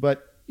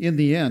 But in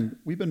the end,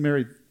 we've been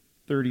married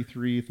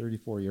 33,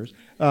 34 years.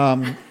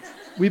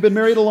 We've been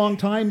married a long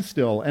time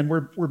still, and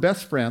we're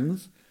best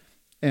friends.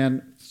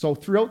 And so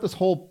throughout this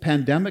whole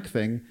pandemic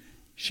thing,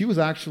 she was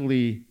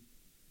actually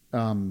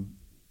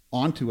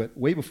onto it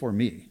way before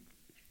me.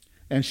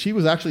 And she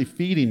was actually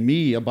feeding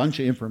me a bunch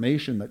of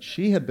information that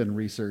she had been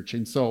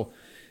researching. So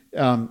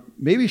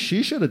maybe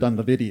she should have done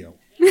the video.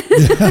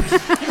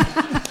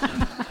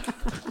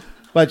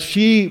 But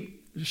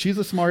she's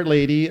a smart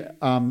lady.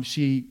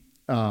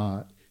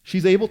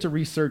 She's able to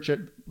research it.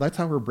 That's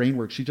how her brain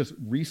works. She just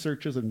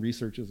researches and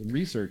researches and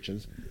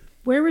researches.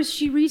 Where was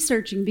she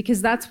researching?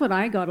 Because that's what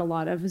I got a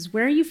lot of, is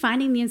where are you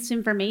finding this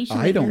information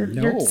I don't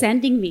know. You're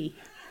sending me?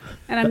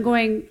 And I'm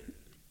going,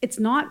 it's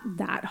not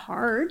that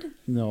hard.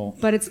 No.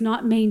 But it's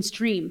not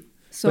mainstream.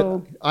 So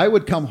but I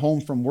would come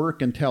home from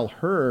work and tell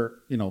her,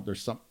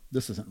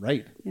 this isn't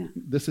right. Yeah.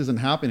 This isn't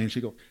happening.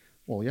 She'd go,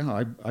 well,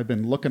 yeah, I've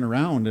been looking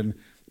around and,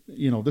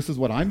 this is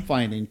what I'm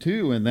finding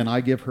too. And then I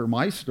give her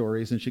my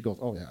stories and she goes,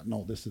 oh yeah,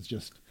 no, this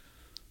isn't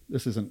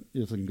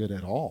good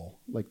at all.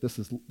 Like this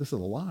is a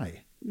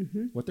lie.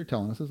 Mm-hmm. What they're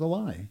telling us is a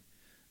lie.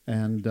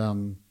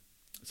 And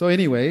so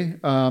anyway,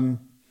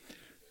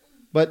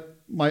 but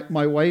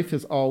my wife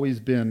has always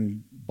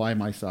been by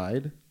my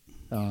side.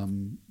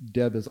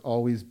 Deb has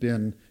always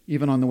been,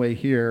 even on the way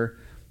here,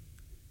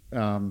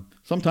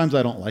 sometimes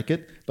I don't like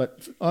it,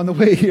 but on the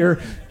way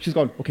here, she's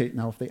going, okay,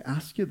 now if they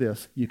ask you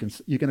this, you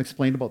can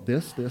explain about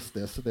this, and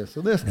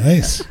this.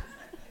 Nice.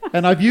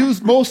 And I've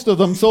used most of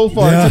them so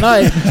far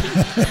tonight.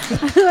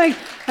 like,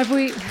 have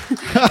we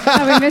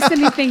missed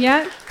anything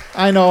yet?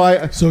 I know.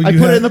 I put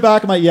it in the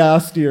back of my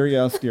yes,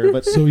 dear.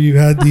 But so you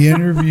had the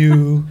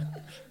interview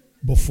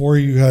before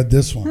you had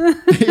this one.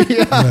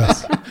 Yeah.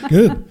 Yes.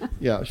 Good.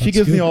 Yeah, she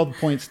gives me all the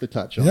points to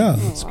touch on. Yeah,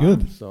 that's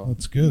good. So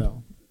that's good.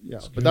 Yeah,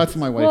 That's but good. that's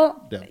my wife,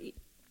 Well, Deb.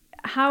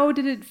 how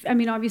did it,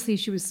 obviously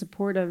she was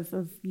supportive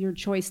of your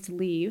choice to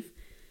leave.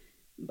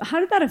 How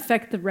did that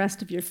affect the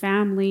rest of your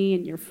family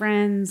and your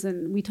friends?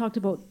 And we talked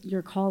about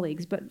your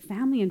colleagues, but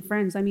family and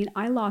friends,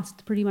 I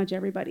lost pretty much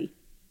everybody.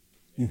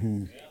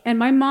 Mm-hmm. And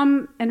my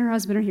mom and her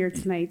husband are here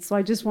tonight, so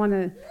I just want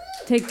to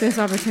take this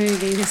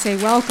opportunity to say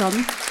welcome.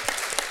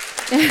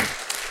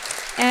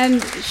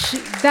 And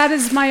that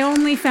is my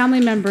only family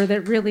member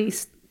that really...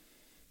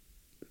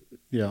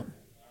 Yeah.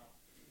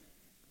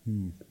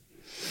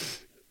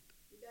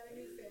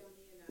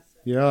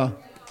 Yeah.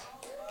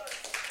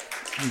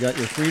 You got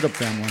your freedom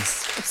family.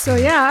 So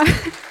yeah.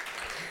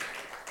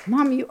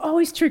 Mom, you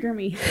always trigger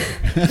me.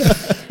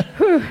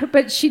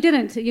 But she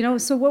didn't,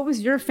 so what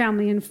was your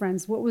family and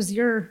friends? What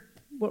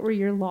were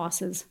your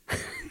losses?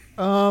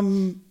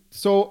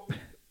 So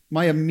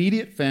my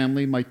immediate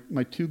family,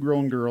 my two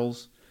grown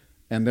girls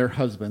and their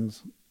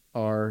husbands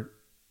are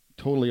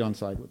totally on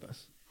side with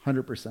us,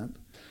 100%.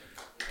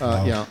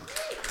 Wow. Yeah.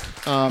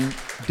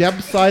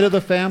 Deb's side of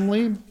the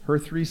family, her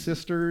three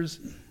sisters,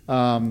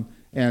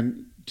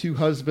 and two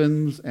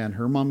husbands, and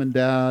her mom and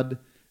dad,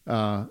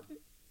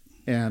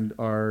 and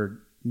our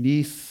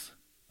niece,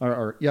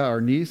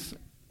 our niece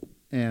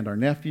and our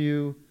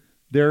nephew,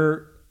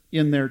 they're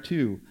in there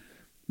too.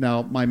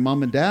 Now, my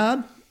mom and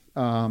dad,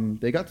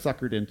 they got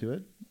suckered into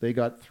it. They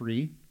got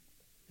 3,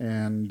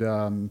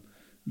 and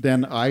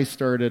then I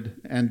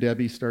started, and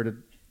Debbie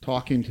started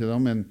talking to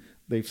them, and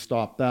they've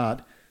stopped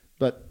that.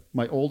 But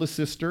my oldest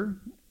sister,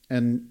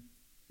 and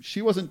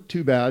she wasn't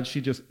too bad.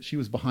 She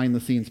was behind the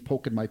scenes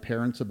poking my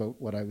parents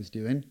about what I was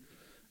doing,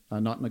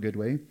 not in a good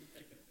way.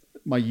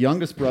 My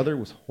youngest brother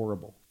was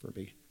horrible for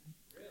me.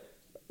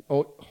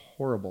 Oh,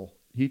 horrible.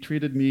 He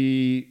treated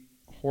me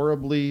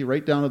horribly,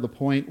 right down to the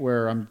point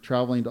where I'm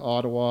traveling to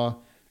Ottawa,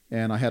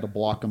 and I had to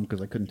block him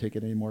because I couldn't take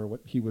it anymore,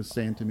 what he was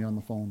saying to me on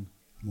the phone.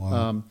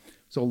 Wow.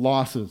 So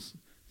losses.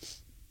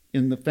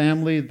 In the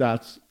family,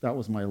 that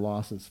was my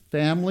losses.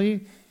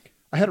 Family,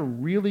 I had a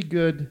really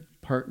good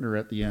partner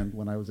at the end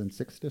when I was in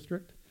 6th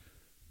District.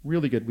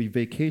 Really good. We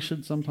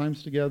vacationed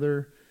sometimes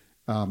together.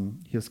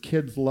 His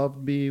kids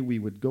loved me. We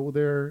would go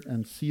there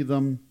and see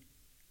them.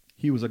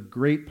 He was a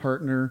great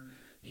partner.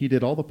 He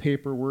did all the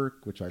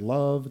paperwork, which I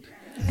loved.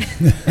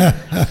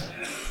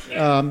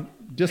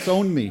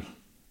 Disowned me.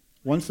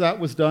 Once that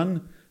was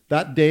done,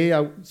 that day I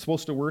was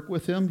supposed to work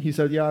with him. He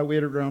said, "Yeah, I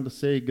waited around to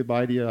say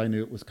goodbye to you. I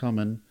knew it was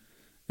coming."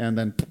 And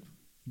then,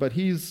 but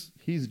he's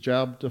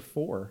jabbed to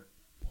 4.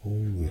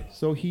 Holy.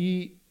 So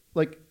he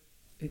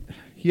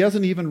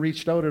hasn't even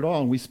reached out at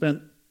all. And we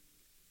spent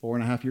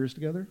 4.5 years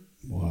together.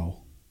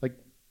 Wow. Like,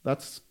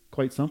 that's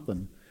quite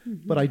something.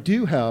 Mm-hmm. But I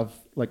do have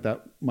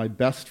that, my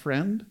best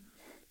friend.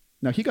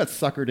 Now, he got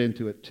suckered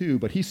into it too,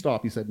 but he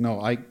stopped. He said,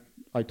 "No, I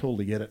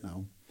totally get it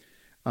now."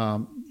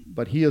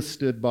 But he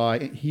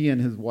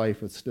and his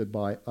wife have stood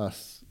by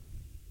us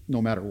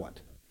no matter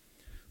what.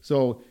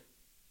 So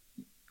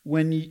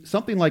when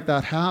something like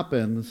that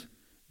happens,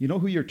 you know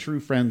who your true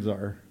friends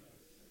are.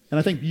 And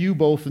I think you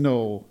both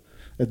know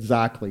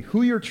exactly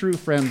who your true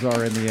friends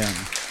are in the end.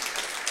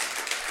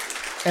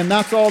 And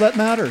that's all that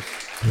matters.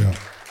 Yeah.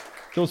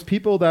 Those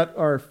people that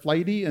are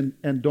flighty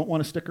and don't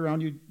want to stick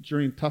around you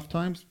during tough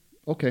times,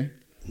 okay,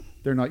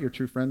 they're not your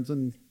true friends,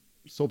 and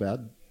so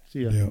bad.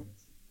 See ya. Yeah.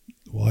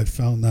 Well, I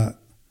found that,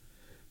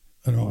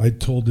 I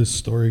told this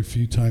story a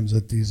few times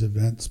at these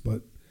events,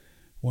 but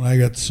when I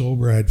got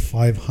sober, I had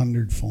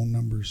 500 phone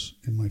numbers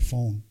in my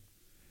phone.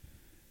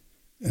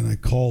 And I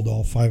called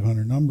all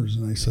 500 numbers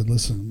and I said,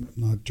 "Listen,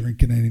 I'm not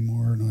drinking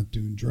anymore, not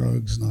doing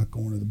drugs, not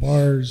going to the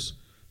bars,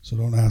 so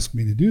don't ask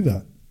me to do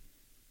that.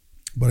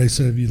 But I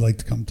said, if you'd like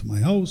to come to my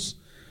house,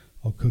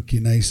 I'll cook you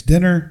a nice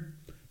dinner.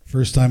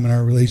 First time in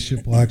our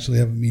relationship, we'll actually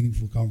have a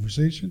meaningful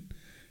conversation."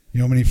 You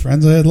know how many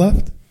friends I had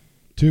left?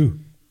 2.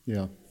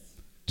 Yeah.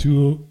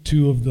 Two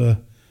of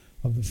the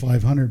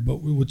 500. But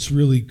what's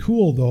really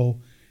cool,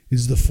 though,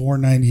 is the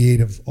 498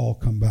 have all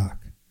come back.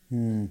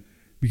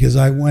 Because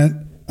I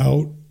went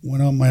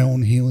on my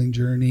own healing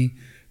journey,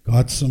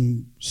 got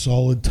some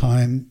solid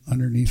time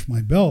underneath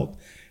my belt,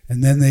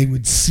 and then they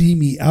would see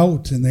me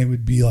out and they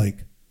would be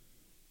like,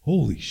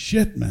 "Holy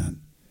shit,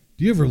 man,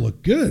 do you ever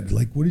look good?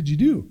 Like, what did you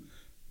do?"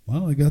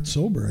 "Well, I got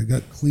sober. I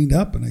got cleaned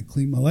up and I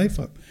cleaned my life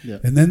up." Yeah.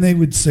 And then they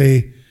would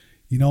say,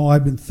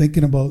 "I've been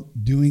thinking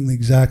about doing the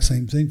exact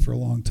same thing for a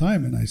long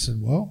time." And I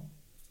said, "Well,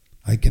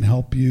 I can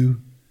help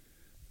you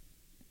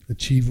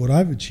achieve what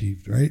I've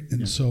achieved," right?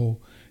 And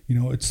so,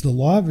 it's the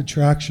law of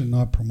attraction,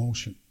 not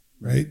promotion,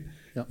 right?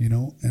 Yep.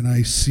 And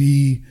I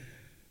see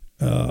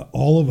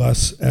all of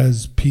us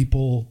as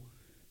people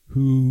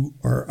who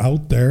are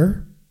out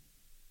there,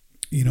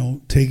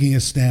 taking a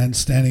stand,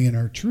 standing in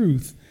our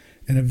truth,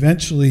 and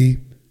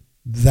eventually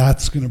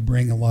that's going to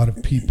bring a lot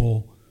of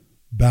people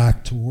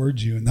back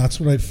towards you. And that's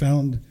what I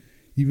found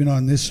even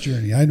on this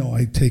journey. I know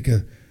I take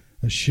a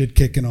shit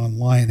kicking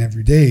online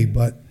every day,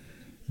 but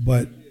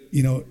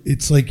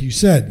it's like you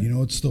said,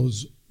 it's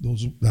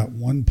that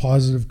one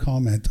positive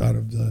comment out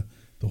of the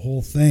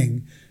whole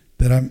thing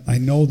that I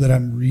know that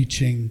I'm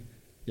reaching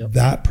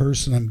that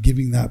person. I'm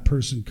giving that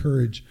person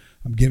courage.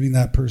 I'm giving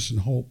that person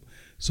hope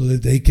so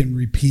that they can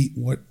repeat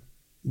what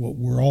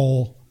we're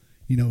all,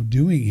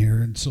 doing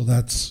here. And so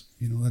that's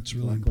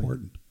really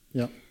important.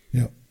 Yeah.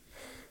 Yeah.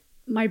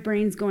 My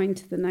brain's going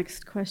to the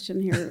next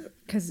question here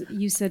because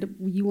you said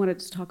you wanted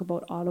to talk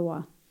about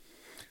Ottawa.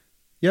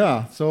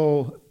 Yeah.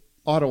 So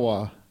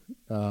Ottawa,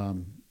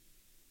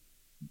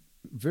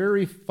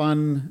 very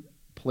fun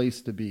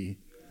place to be.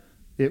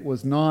 It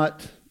was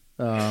not,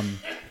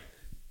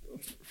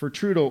 for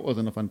Trudeau, it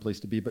wasn't a fun place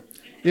to be, but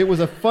it was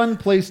a fun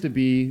place to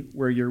be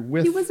where you're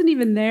with. He wasn't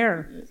even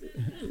there.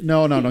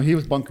 No. He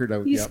was bunkered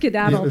out. He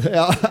skedaddled.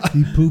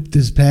 He pooped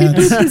his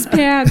pants.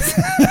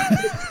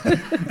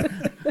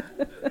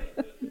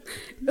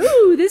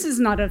 Ooh, this is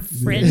not a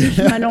fringe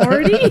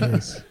minority.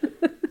 Yes.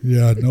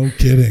 Yeah, no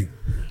kidding.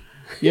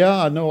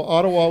 Yeah, no,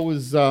 Ottawa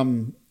was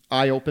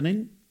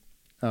eye-opening.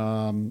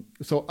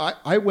 So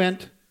I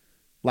went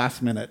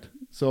last minute.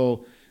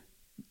 So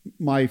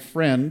my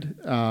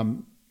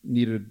friend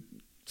needed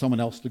someone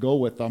else to go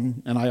with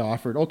them, and I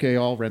offered, okay,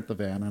 I'll rent the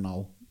van and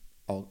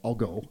I'll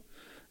go.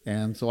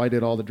 And so I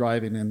did all the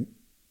driving, and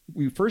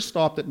we first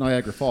stopped at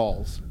Niagara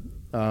Falls.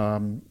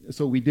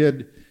 So we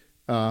did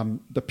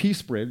the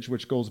Peace Bridge,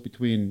 which goes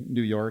between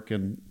New York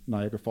and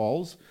Niagara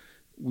Falls.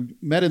 We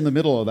met in the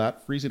middle of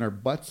that, freezing our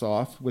butts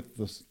off with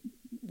the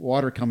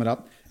water coming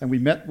up, and we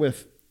met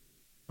with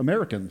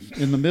Americans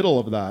in the middle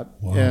of that.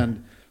 Wow.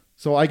 And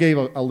so I gave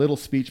a little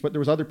speech, but there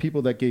was other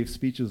people that gave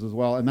speeches as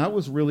well, and that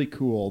was really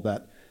cool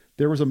that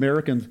there was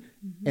Americans,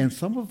 and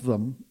some of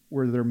them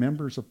were their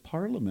members of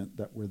parliament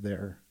that were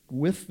there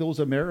with those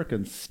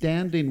Americans,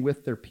 standing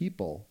with their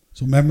people.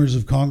 So members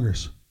of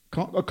Congress.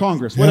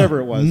 Congress, Yeah.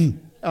 whatever it was,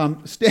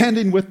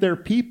 standing with their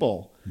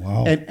people.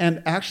 Wow.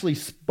 And actually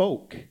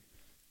spoke.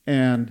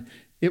 And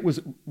it was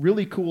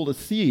really cool to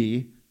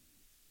see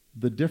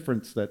the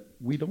difference that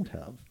we don't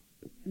have.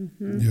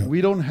 Yeah.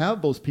 We don't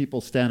have those people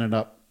standing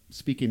up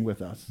speaking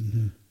with us.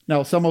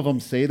 Now, some of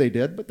them say they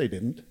did, but they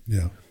didn't.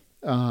 Yeah.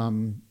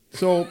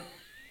 So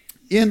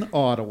in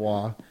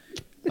Ottawa,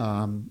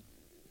 so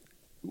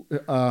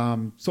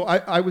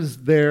I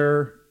was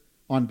there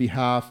on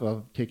behalf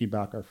of Taking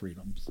Back Our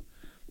Freedoms.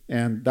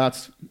 And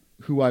that's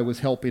who I was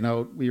helping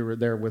out. We were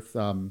there with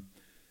some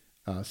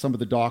of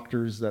the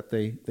doctors that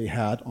they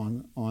had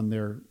on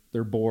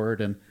their board.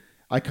 And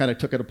I kind of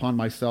took it upon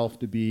myself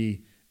to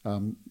be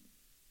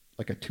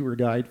like a tour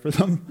guide for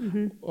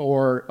them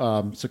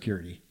or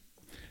security.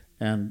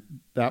 And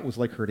that was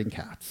like herding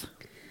cats.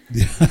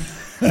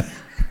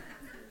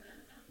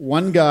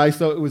 One guy,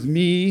 so it was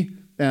me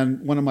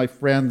and one of my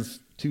friend's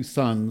two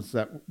sons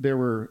that they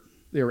were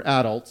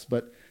adults,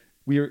 but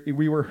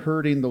we were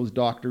herding those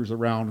doctors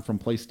around from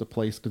place to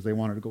place because they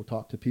wanted to go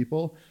talk to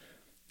people.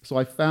 So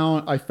I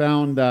found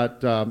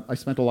that I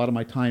spent a lot of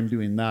my time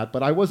doing that.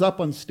 But I was up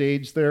on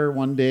stage there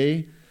one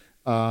day,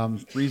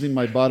 freezing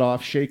my butt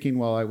off, shaking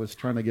while I was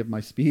trying to give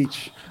my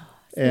speech,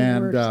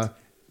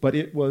 but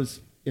it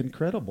was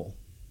incredible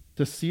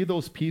to see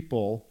those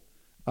people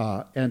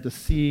and to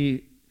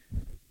see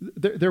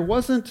there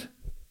wasn't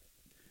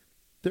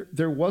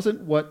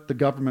what the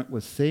government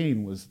was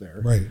saying was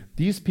there. Right.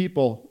 These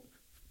people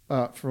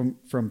from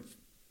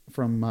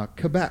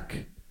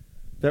Quebec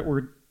that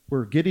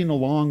were getting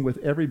along with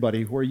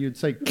everybody, where you'd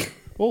say,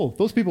 "Oh,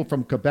 those people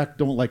from Quebec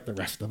don't like the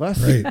rest of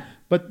us." Right.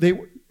 But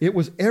it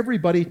was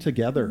everybody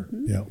together.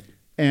 Yeah.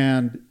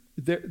 And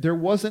there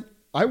wasn't.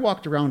 I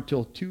walked around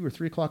till 2 or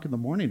 3 o'clock in the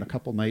morning a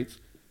couple nights,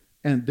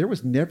 and there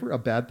was never a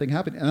bad thing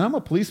happening. And I'm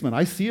a policeman;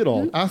 I see it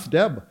all. Ask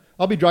Deb.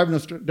 I'll be driving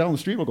down the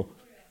street. We'll go,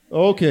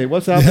 "Okay,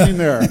 what's happening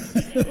there?"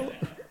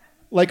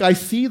 Like, I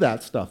see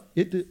that stuff.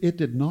 It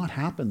did not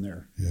happen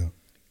there. Yeah.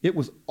 It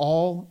was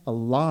all a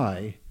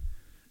lie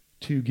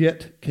to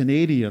get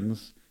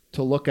Canadians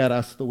to look at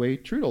us the way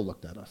Trudeau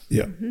looked at us.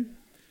 Yeah.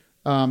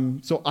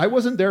 So I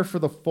wasn't there for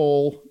the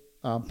full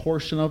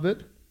portion of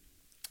it.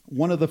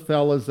 One of the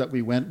fellas that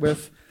we went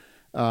with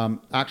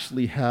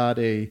actually had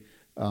a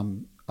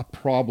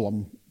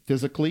problem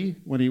physically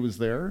when he was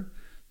there.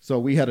 So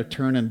we had a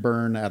turn and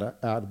burn at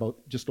about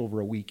just over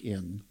a week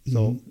in.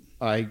 So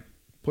I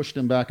pushed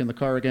him back in the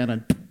car again,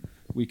 and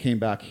we came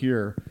back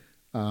here.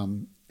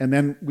 And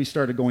then we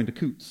started going to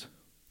Coots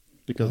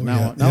because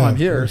now I'm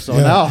here. So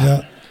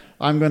now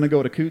I'm going to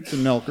go to Coots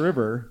in Milk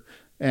River.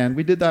 And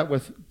we did that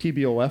with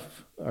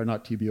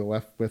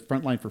with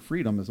Frontline for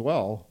Freedom as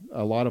well.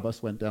 A lot of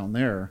us went down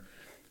there.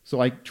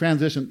 So I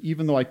transitioned,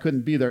 even though I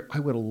couldn't be there.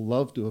 I would have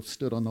loved to have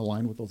stood on the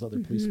line with those other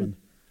policemen,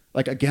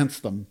 like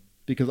against them,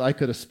 because I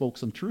could have spoke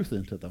some truth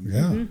into them.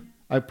 Yeah.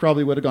 I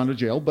probably would have gone to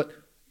jail, but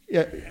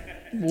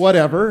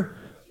whatever.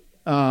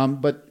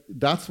 But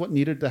that's what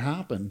needed to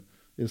happen,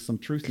 is some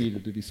truth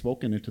needed to be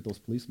spoken into those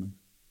policemen.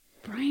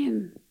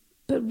 Brian,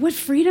 but what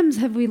freedoms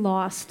have we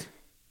lost?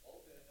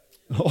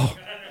 Oh,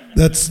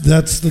 That's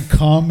the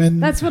common.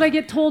 That's what I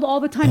get told all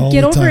the time. All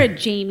Get the over time. it,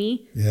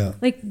 Jamie. Yeah.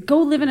 Like, go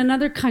live in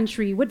another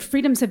country. What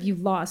freedoms have you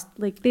lost?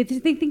 Like, they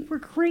think we're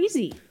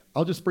crazy.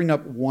 I'll just bring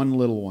up one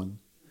little one.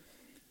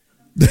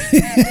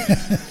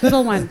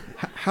 Little one.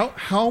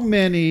 How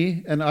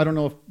many, and I don't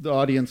know if the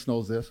audience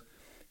knows this,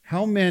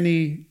 how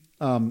many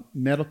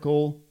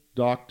medical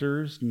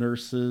doctors,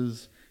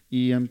 nurses,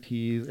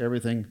 EMTs,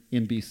 everything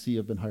in BC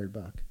have been hired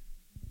back?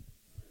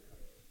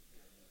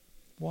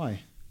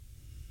 Why?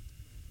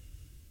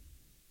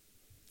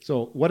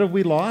 So what have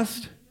we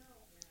lost?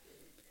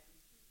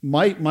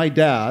 My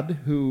dad,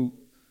 who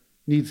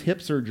needs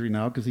hip surgery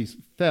now because he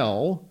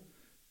fell,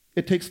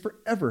 it takes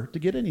forever to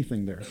get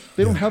anything there.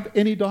 They don't have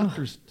any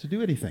doctors to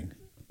do anything.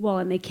 Well,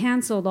 and they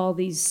canceled all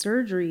these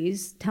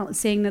surgeries,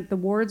 saying that the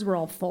wards were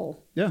all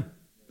full. Yeah,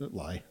 that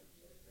lie.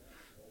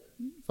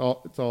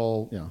 It's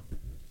all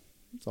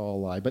a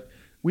lie. But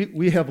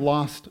we have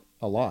lost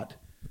a lot.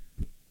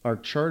 Our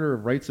Charter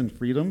of Rights and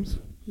Freedoms,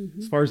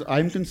 as far as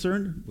I'm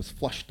concerned, was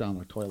flushed down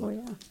the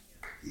toilet. Oh, yeah.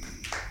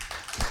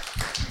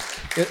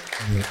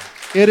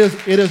 It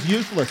is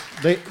useless.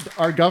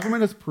 Our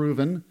government has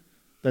proven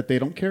that they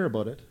don't care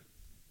about it.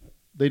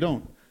 They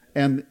don't.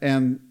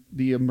 And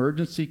the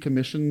Emergency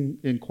Commission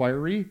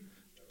inquiry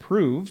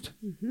proved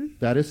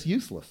that it's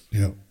useless.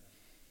 Yeah.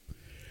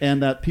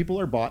 And that people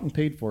are bought and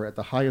paid for at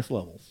the highest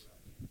levels.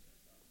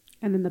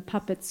 And then the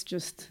puppets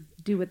just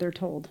do what they're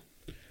told.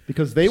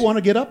 Because they want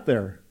to get up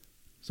there.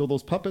 So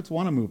those puppets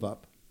want to move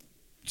up.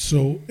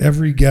 So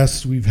every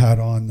guest we've had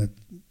on that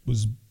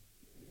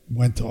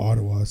went to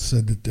Ottawa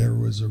said that there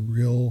was a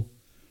real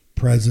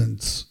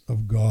presence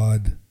of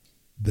God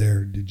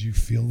there. Did you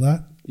feel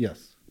that?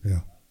 Yes. Yeah.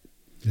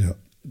 Yeah.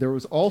 There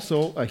was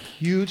also a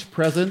huge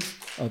presence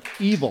of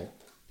evil.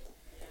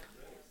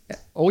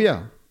 Oh,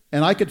 yeah.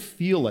 And I could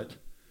feel it.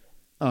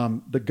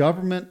 The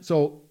government,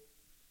 so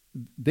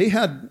they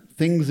had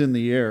things in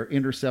the air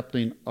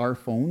intercepting our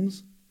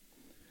phones.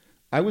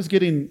 I was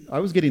getting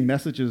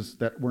messages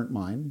that weren't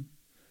mine.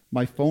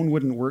 My phone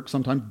wouldn't work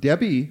sometimes.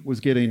 Debbie was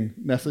getting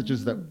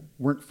messages that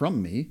weren't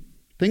from me.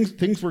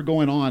 Things were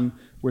going on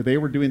where they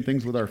were doing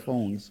things with our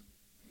phones.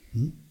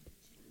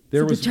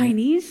 There was the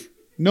Chinese?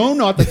 No,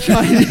 not the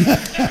Chinese.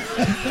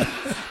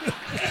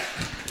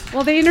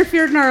 Well, they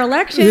interfered in our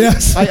election.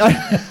 Yes.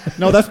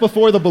 No, that's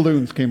before the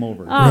balloons came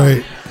over.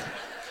 Right.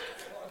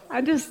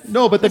 I just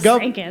No, but the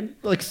government,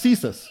 like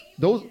CSIS,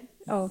 those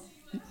Oh,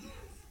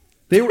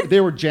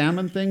 they were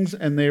jamming things,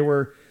 and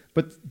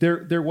but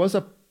there was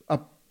a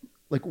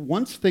like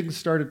once things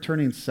started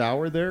turning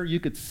sour there, you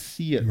could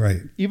see it.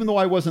 Right. Even though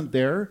I wasn't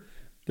there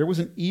was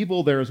an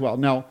evil there as well.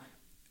 Now,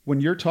 when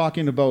you're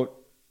talking about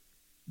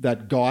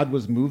that God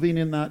was moving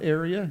in that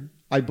area,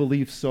 I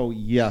believe so.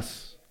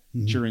 Yes,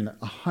 during that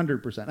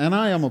 100%, and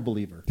I am a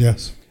believer.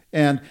 Yes.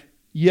 And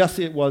yes,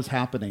 it was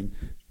happening.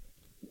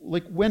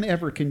 Like,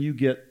 whenever can you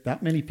get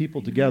that many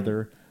people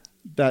together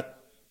that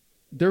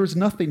there's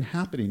nothing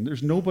happening?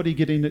 There's nobody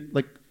getting it.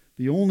 Like,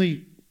 the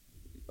only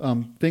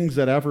things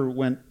that ever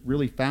went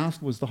really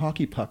fast was the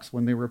hockey pucks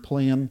when they were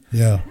playing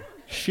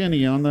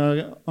shinny on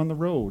the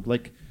road.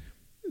 Like,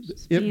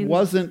 it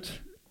wasn't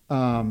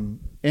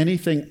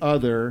anything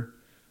other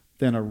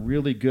than a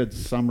really good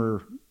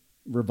summer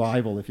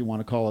revival, if you want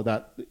to call it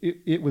that.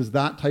 It was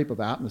that type of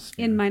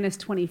atmosphere. in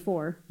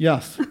 -24.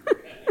 Yes.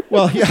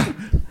 Well, yeah.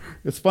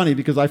 It's funny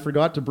because I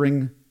forgot to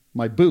bring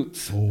my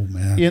boots. Oh,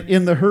 man.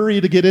 In the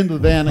hurry to get into the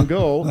van and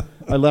go,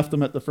 I left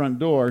them at the front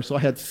door, so I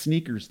had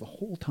sneakers the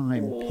whole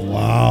time.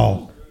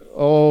 Wow.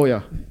 Oh,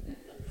 yeah.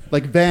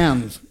 Like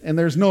Vans. And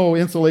there's no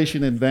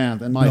insulation in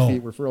Vans, and my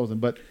feet were frozen.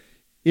 But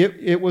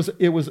it was.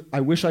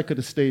 I wish I could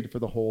have stayed for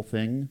the whole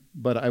thing,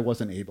 but I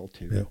wasn't able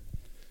to. Yeah.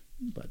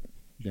 But,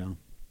 yeah.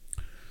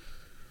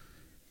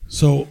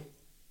 So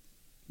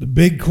the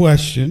big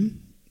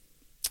question,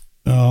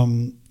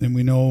 and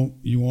we know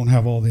you won't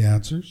have all the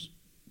answers,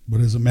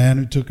 but as a man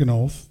who took an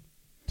oath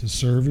to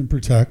serve and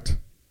protect,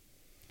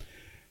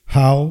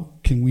 how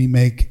can we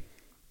make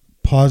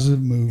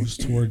positive moves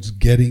towards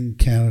getting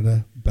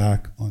Canada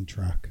back on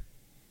track?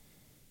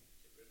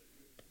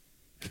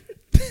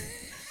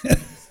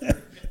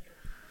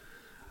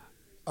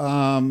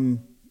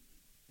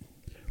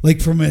 Like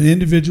from an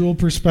individual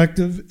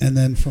perspective and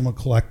then from a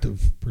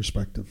collective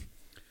perspective.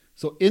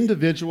 So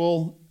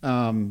individual,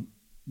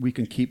 we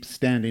can keep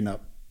standing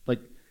up.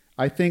 Like,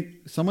 I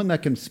think someone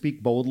that can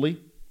speak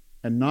boldly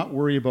and not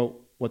worry about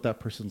what that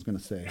person's going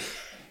to say.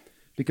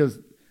 Because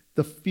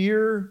the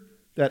fear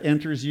that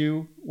enters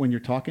you when you're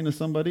talking to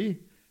somebody,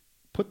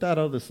 put that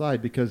out of the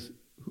side, because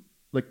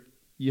like,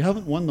 you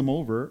haven't won them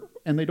over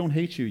and they don't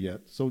hate you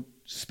yet. So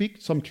speak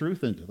some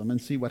truth into them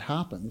and see what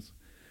happens.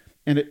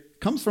 And it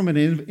comes from an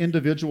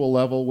individual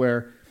level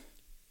where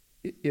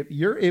if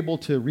you're able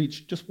to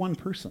reach just one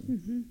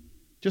person,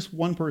 just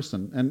one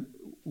person, and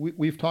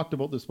we've talked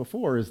about this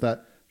before, is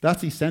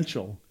that's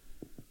essential.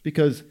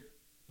 Because,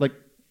 like,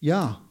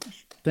 yeah,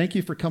 thank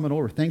you for coming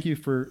over. Thank you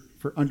for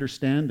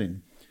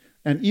understanding.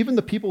 And even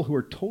the people who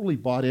are totally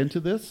bought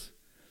into this,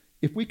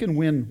 if we can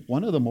win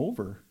one of them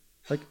over,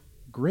 like,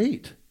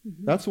 great.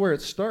 That's where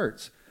it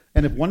starts.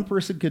 And if one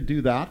person could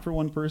do that for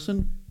one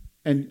person,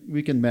 and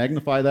we can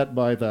magnify that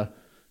by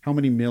how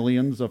many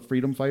millions of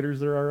freedom fighters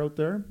there are out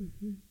there,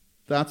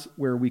 that's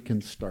where we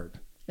can start.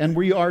 And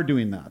we are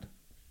doing that.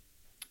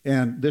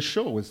 And this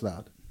show is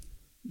that.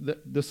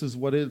 This is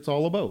what it's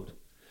all about.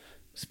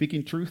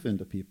 Speaking truth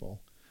into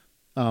people.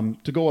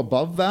 To go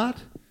above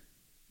that,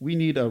 we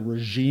need a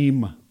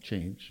regime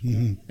change.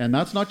 And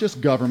that's not just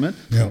government.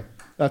 Yeah.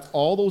 That's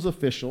all those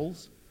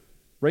officials,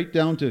 right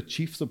down to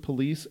chiefs of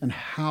police and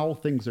how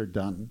things are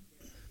done.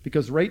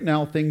 Because right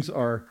now things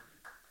are,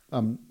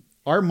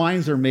 our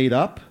minds are made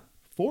up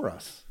for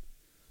us.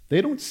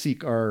 They don't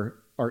seek our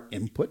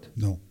input.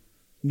 No.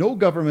 No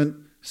government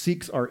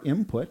seeks our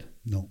input.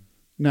 No.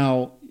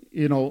 Now,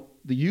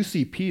 the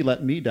UCP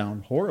let me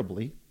down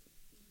horribly.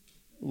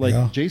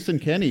 Like Jason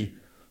Kenney,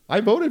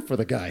 I voted for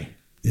the guy.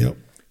 Yep.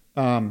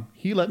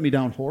 He let me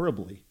down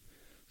horribly.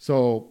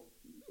 So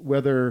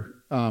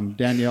whether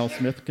Danielle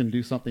Smith can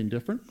do something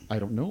different, I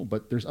don't know.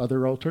 But there's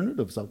other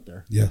alternatives out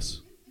there.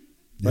 Yes.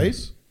 Right?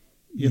 Yes.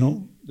 You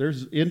know,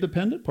 there's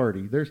independent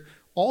party. There's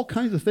all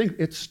kinds of things.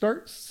 It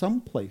starts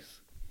someplace.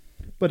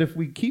 But if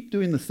we keep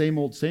doing the same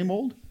old,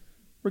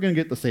 we're going to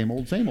get the same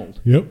old.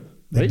 Yep.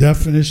 The Right?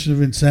 definition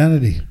of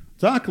insanity.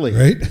 Exactly.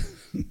 Right?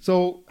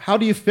 So how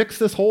do you fix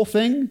this whole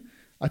thing?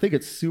 I think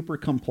it's super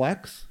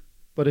complex,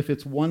 but if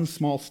it's one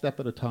small step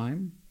at a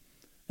time,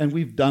 and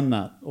we've done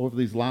that over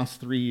these last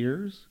 3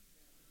 years,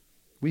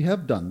 we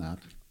have done that.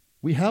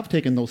 We have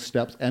taken those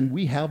steps and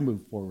we have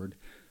moved forward.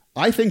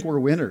 I think we're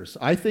winners.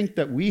 I think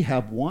that we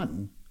have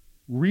won,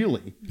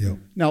 really. Yep.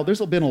 Now,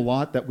 there's been a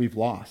lot that we've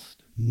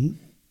lost, Mhm.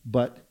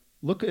 but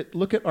look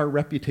at our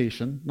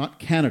reputation, not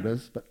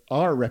Canada's, but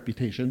our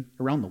reputation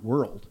around the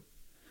world.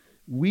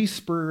 We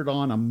spurred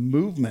on a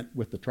movement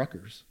with the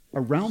truckers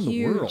around the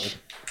Huge. world.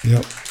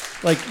 Yep.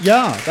 Like,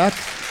 yeah,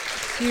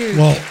 that's Huge.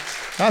 Well,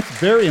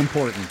 very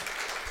important.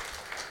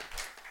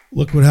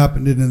 look what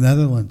happened in the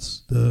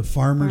Netherlands. The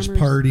farmers' Farmers.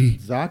 party,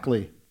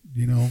 Exactly.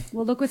 you know.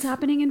 well, look what's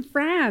happening in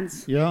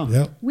France. Yeah.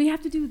 Yep. We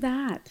have to do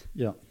that.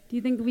 Yeah. Do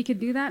you think we could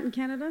do that in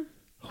Canada?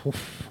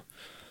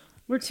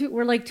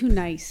 We're like too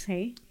nice,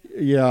 hey?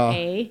 Yeah.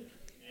 Hey.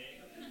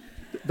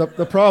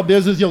 The problem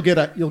is you'll get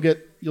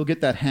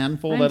that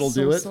handful I'm that'll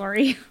so do it.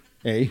 sorry.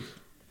 Eh?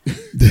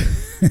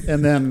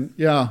 And then,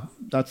 yeah,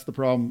 that's the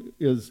problem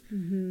is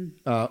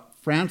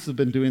France has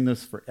been doing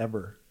this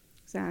forever.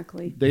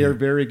 Exactly. They are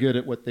very good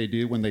at what they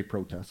do when they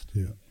protest.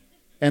 Yeah.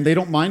 And they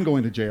don't mind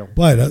going to jail.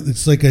 But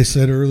it's like I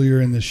said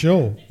earlier in the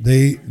show.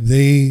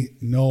 They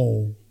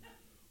know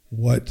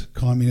what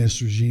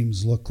communist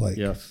regimes look like.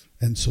 Yes.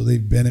 And so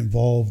they've been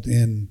involved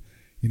in,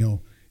 you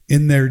know,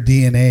 in their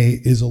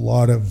DNA is a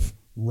lot of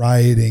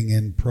rioting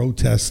and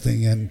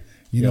protesting and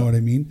you know what I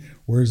mean?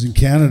 Whereas in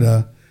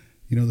Canada,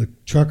 you know, the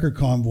trucker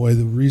convoy,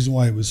 the reason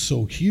why it was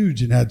so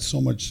huge and had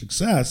so much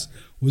success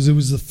was it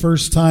was the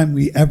first time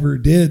we ever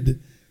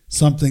did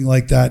something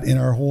like that in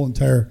our whole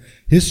entire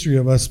history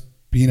of us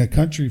being a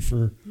country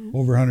for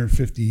over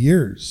 150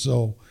 years.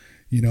 So,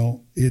 you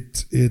know,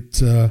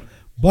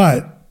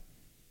 but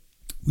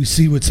we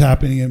see what's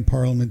happening in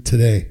Parliament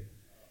today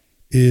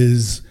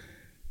is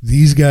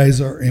these guys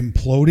are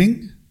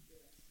imploding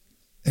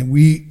and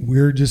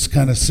we're just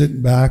kind of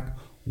sitting back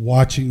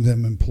watching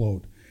them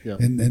implode. Yeah.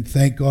 And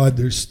thank God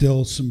there's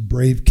still some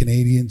brave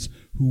Canadians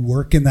who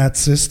work in that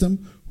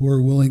system who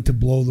are willing to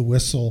blow the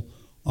whistle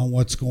on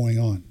what's going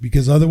on.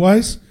 Because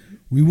otherwise,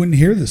 we wouldn't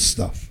hear this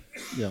stuff.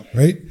 Yeah.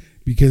 Right?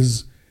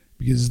 Because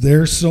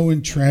they're so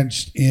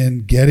entrenched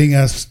in getting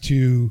us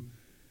to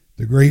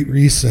the Great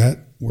Reset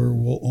where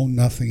we'll own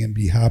nothing and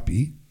be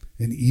happy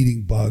and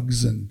eating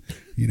bugs and,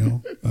 you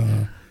know,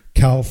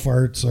 cow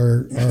farts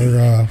are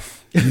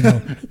you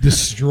know,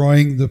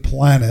 destroying the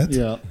planet.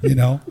 Yeah. You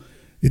know,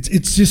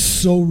 it's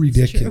just so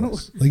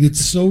ridiculous. Like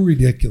it's so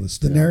ridiculous.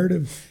 The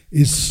narrative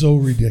is so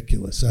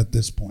ridiculous at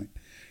this point.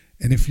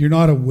 And if you're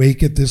not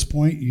awake at this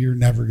point, you're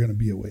never going to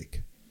be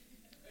awake.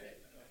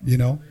 You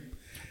know?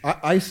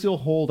 I still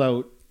hold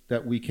out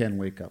that we can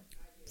wake up.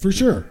 For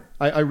sure.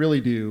 I really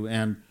do.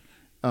 And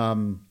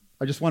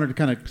I just wanted to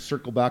kind of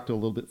circle back to a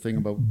little bit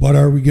thing But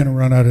are we going to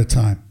run out of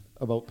time?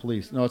 about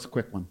police. No, it's a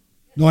quick one.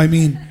 No, I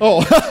mean,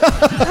 Oh.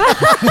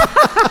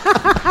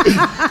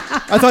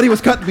 I thought he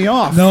was cutting me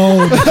off.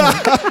 no.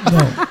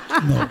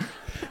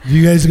 Do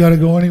you guys got to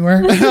go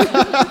anywhere?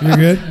 You're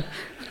good?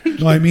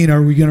 No, I mean,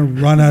 are we going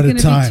to run out of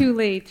It's going to be time? too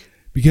late.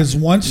 Because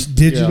once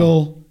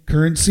digital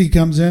currency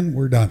comes in,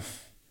 we're done.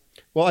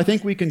 Well, I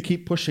think we can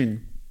keep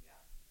pushing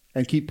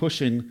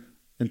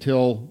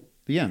until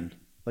the end.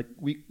 Like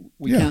we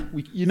can't,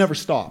 you never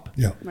stop.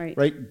 Yeah.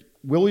 Right.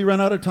 Will we run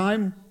out of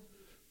time?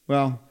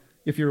 Well,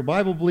 if you're a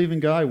Bible believing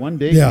guy, one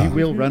day Yeah.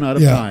 we will run out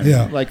of Yeah, time.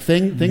 yeah. Like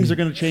things are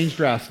going to change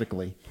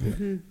drastically.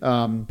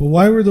 But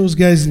why were those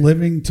guys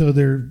living till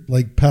they're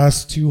like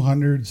past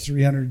 200,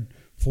 300,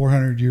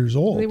 400 years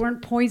old? They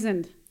weren't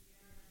poisoned.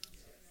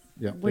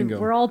 Yeah, We're, bingo.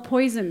 we're all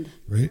poisoned.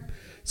 Right?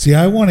 See,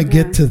 I want to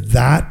get to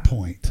that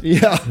point.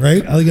 Yeah.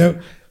 Right? I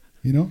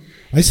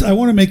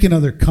want to make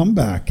another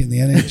comeback in the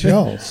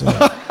NHL. So,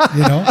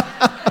 you know,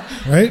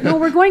 right? No,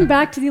 we're going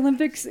back to the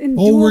Olympics in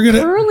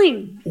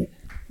curling.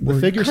 The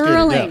figure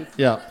curling. skating.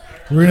 Yeah.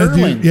 We're going to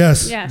Curling. do,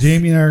 yes, Yes.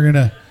 Jamie and I are going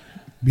to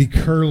be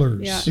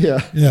curlers. Yeah.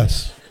 Yeah.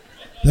 Yes.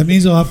 That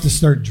means I'll have to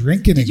start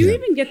drinking Did again. you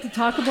even get to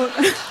talk about?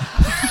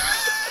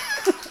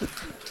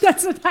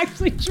 That's not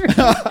actually true.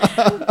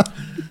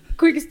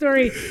 Quick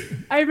story.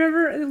 I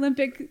remember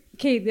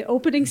the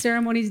opening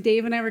ceremonies,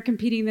 Dave and I were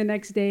competing the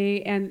next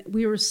day and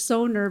we were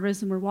so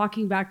nervous and we're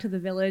walking back to the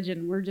village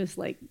and we're just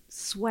like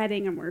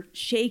sweating and we're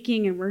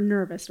shaking and we're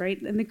nervous,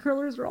 right? And the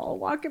curlers were all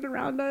walking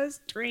around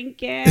us,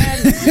 drinking,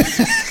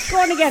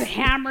 going to get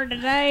hammered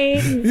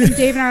tonight. And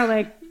Dave and I are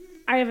like,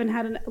 I haven't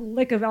had a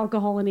lick of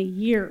alcohol in a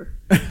year.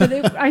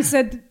 But I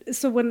said,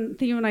 so when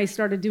Theo and I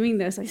started doing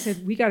this, I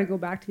said, we got to go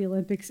back to the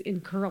Olympics in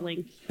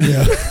curling.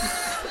 Yeah.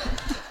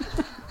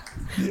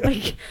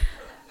 Like,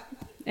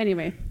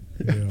 anyway,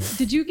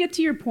 Did you get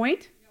to your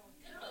point?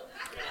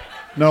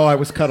 No, I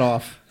was cut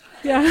off.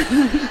 Yeah,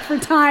 for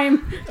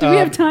time. Do we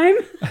have time?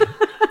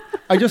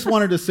 I just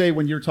wanted to say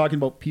when you're talking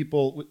about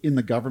people in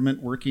the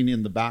government working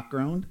in the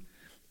background,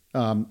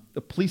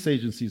 the police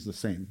agency is the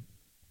same.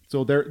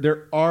 So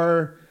there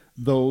are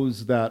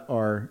those that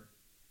are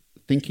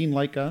thinking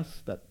like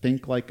us, that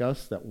think like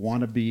us, that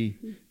want to be,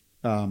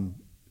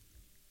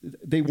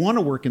 they want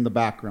to work in the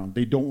background.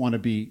 They don't want to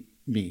be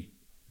me,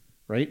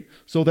 right?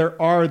 So there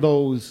are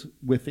those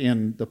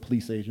within the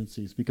police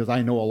agencies, because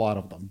I know a lot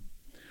of them.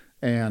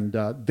 And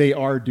they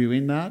are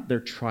doing that. They're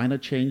trying to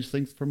change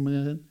things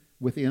from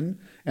within,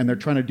 and they're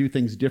trying to do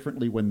things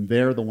differently when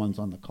they're the ones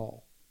on the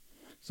call.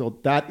 So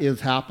that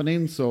is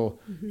happening. So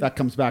that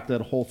comes back to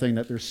that whole thing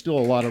that there's still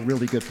a lot of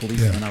really good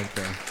policemen out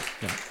there.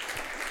 Yeah.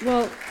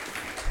 Well,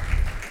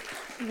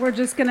 we're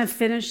just going to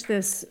finish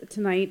this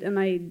tonight,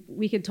 and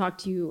we could talk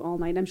to you all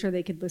night. I'm sure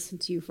they could listen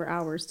to you for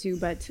hours too,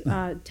 but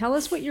tell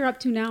us what you're up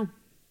to now.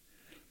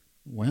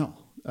 Well,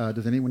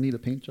 does anyone need a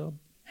paint job?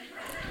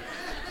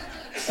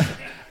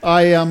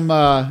 I am,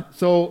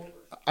 so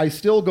I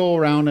still go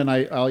around, and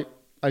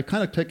I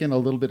kind of took in a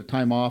little bit of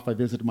time off. I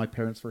visited my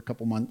parents for a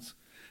couple months.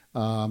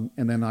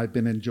 And then I've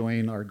been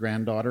enjoying our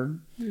granddaughter,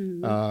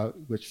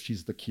 which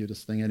she's the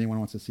cutest thing. Anyone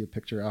wants to see a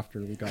picture after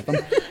we got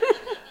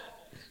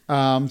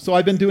them. So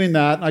I've been doing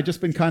that. I've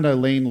just been kind of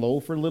laying low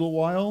for a little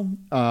while.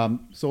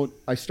 So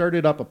I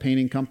started up a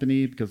painting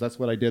company because that's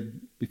what I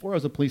did before I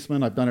was a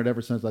policeman. I've done it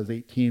ever since I was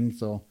 18.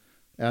 So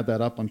add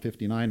that up. I'm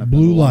 59. I've Blue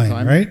done it a long line,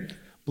 time. right?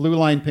 Blue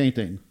line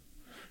painting.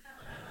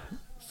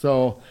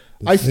 So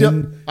The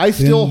I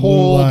still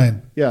hold,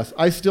 line. yes,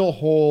 I still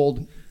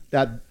hold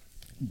that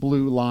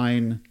blue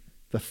line,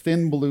 the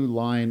thin blue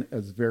line,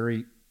 as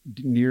very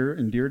near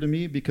and dear to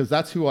me, because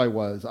that's who I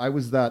was. I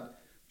was that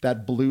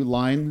blue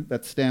line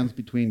that stands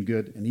between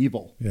good and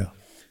evil. Yeah.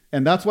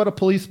 And that's what a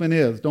policeman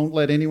is. Don't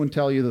let anyone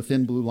tell you the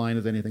thin blue line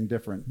is anything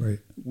different. Right.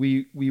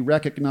 We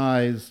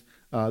recognize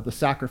the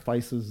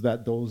sacrifices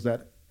that those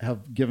that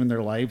have given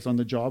their lives on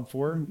the job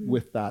for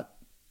with that.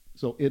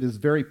 So it is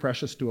very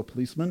precious to a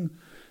policeman.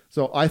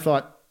 So I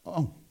thought,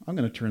 oh, I'm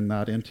going to turn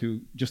that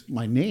into just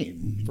my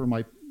name for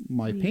my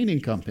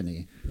painting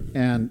company.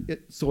 And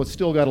so it's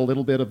still got a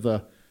little bit of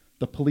the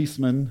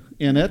policeman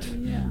in it,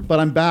 but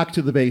I'm back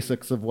to the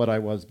basics of what I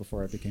was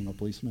before I became a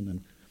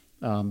policeman.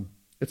 And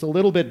it's a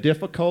little bit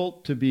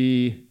difficult to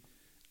be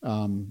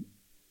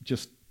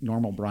just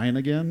normal Brian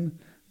again.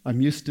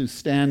 I'm used to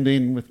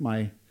standing with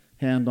my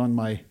hand on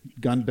my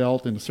gun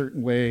belt in a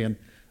certain way, and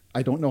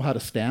I don't know how to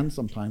stand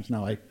sometimes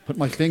now. I put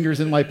my fingers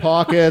in my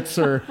pockets,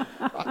 or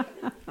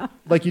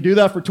like you do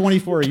that for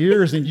 24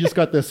 years and you just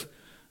got this,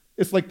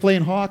 it's like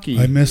playing hockey.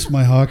 I miss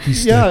my hockey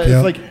stick. Yeah,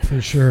 it's like,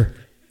 for sure.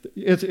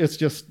 It's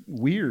just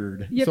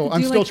weird. So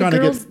I'm still trying to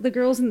get the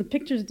girls in the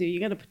pictures do. You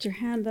got to put your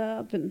hand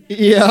up and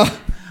yeah.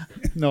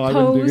 No, I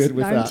wouldn't do pose. good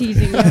with I'm that.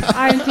 teasing you.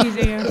 I'm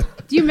teasing you.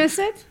 Do you miss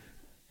it?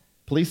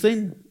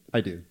 Policing, I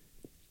do.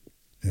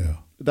 Yeah.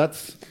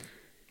 That's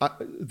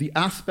the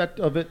aspect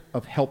of it,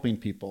 of helping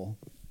people.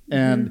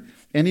 And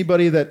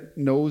anybody that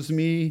knows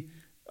me,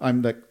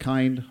 I'm that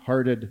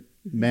kind-hearted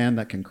man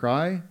that can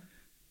cry.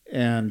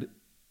 And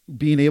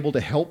being able to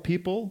help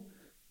people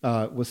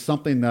was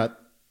something that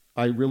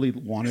I really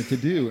wanted to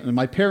do. And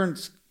my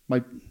parents,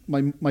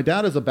 my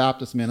dad is a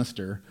Baptist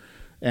minister,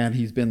 and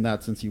he's been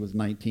that since he was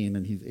 19,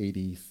 and he's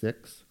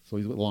 86, so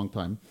he's a long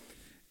time.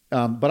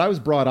 But I was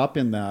brought up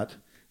in that,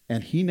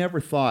 and he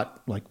never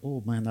thought like,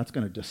 oh man, that's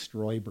going to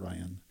destroy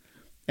Brian.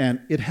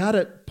 And it had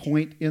a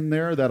point in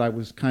there that I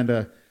was kind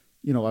of,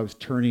 I was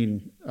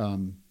turning,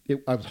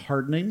 I was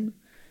hardening,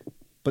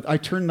 but I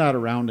turned that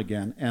around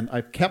again, and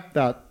I've kept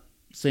that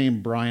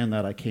same Brian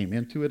that I came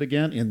into it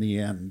again in the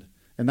end.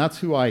 And that's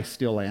who I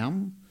still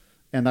am,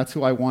 and that's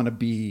who I want to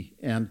be.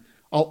 And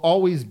I'll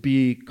always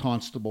be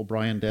Constable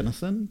Brian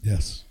Denison.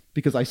 Yes.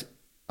 Because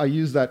I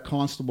use that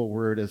constable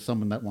word as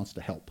someone that wants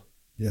to help.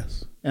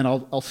 Yes. And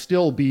I'll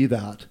still be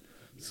that.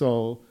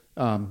 So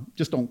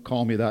just don't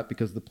call me that,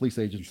 because the police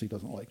agency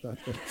doesn't like that.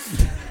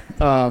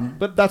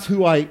 But that's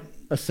who I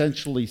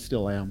essentially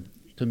still am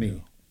to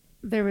me.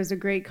 There was a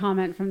great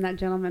comment from that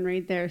gentleman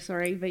right there.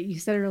 Sorry, but you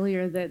said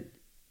earlier that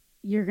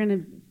you're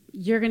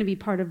gonna be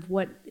part of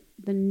what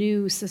the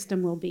new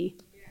system will be,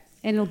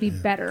 and it'll be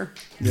better.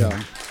 Yeah.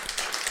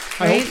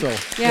 Right? I hope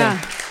so.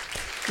 Yeah.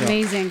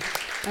 Amazing.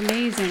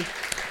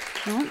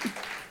 Well,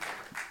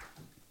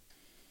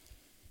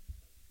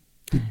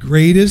 The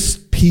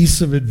greatest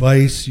piece of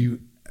advice you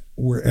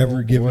were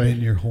ever given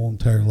in your whole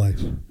entire life.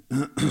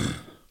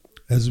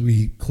 As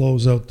we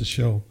close out the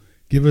show,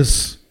 give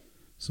us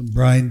some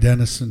Brian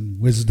Denison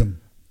wisdom.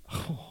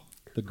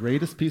 The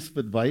greatest piece of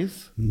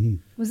advice?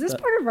 was this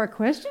part of our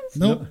questions?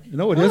 No.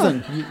 No, it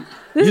isn't.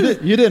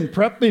 You didn't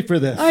prep me for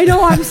this. I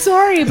know. I'm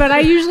sorry, but I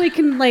usually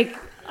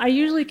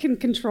can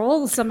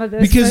control some of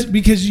this.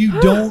 Because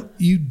you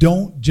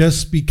don't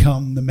just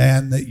become the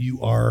man that you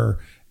are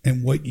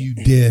and what you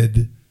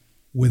did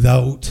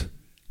without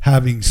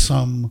having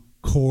some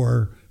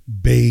core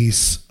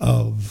base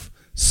of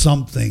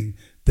something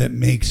that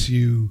makes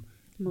you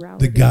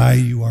Morality. the guy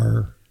you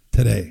are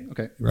today.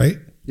 Okay. Right?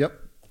 Yep.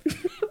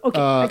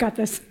 Okay, I got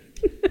this.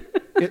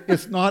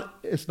 It's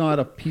not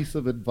a piece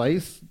of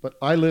advice, but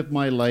I live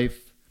my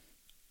life.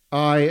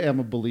 I am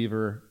a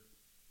believer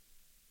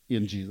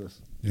in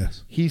Jesus.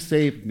 Yes. He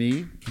saved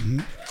me,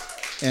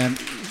 Mm-hmm. and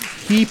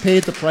he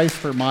paid the price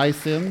for my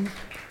sins,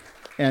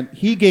 and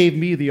he gave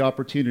me the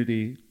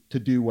opportunity to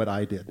do what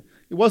I did.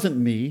 It wasn't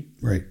me.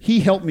 Right. He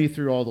helped me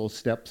through all those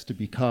steps to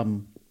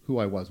become who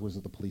I was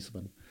the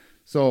policeman.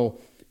 So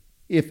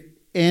if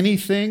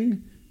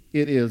anything,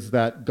 it is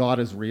that God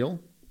is real.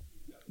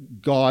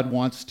 God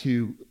wants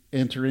to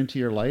enter into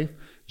your life.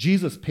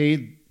 Jesus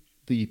paid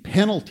the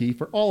penalty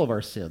for all of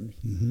our sins,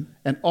 Mm-hmm.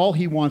 and all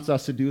he wants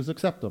us to do is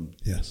accept them.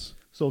 Yes.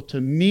 So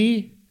to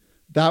me,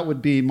 that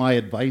would be my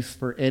advice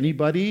for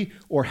anybody,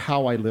 or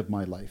how I live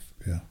my life.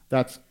 Yeah.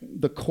 That's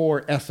the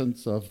core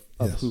essence of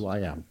Yes. who I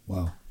am.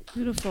 Wow.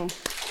 Beautiful.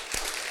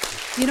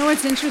 You know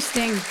what's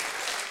interesting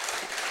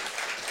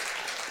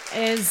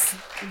is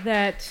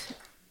that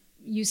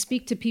you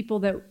speak to people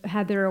that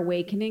had their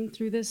awakening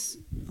through this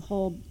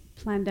whole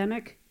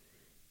pandemic,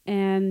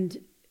 and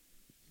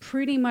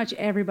pretty much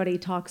everybody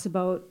talks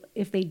about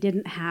if they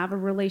didn't have a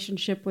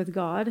relationship with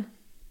God,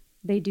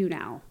 they do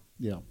now,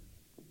 Yeah.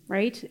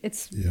 right?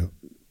 It's, Yeah.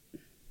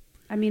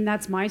 I mean,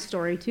 that's my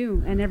story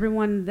too. And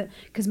everyone that,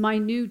 because my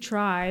new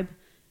tribe,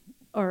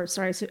 or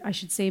sorry, I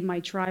should say my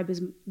tribe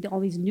is all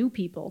these new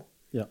people.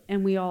 Yeah.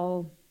 And we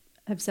all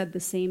have said the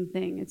same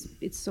thing.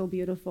 It's so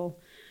beautiful.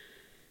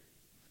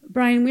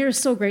 Brian, we are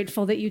so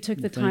grateful that you took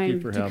the Thank you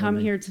time for to having come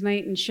me. here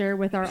tonight and share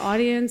with our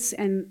audience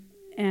and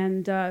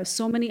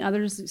so many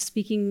others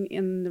speaking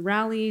in the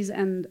rallies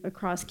and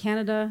across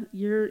Canada.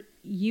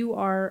 You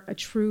are a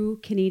true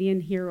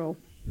Canadian hero.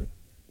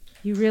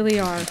 You really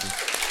are.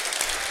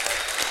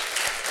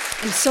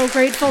 I'm so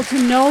grateful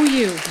to know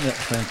you. Yeah,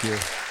 thank you.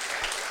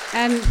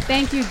 And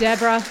thank you,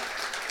 Deborah,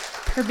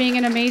 for being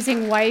an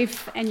amazing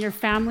wife, and your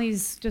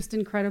family's just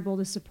incredible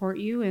to support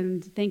you.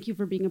 And thank you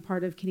for being a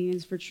part of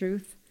Canadians for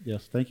Truth.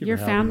 Yes, thank you You're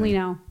for having family me.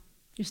 now.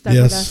 You're stuck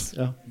Yes. with us.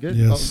 Yeah, good.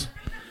 Yes.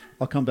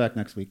 I'll come back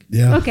next week.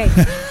 Yeah. Okay.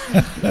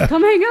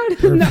 Come hang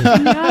out in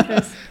the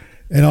office.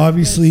 And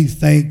obviously,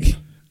 thank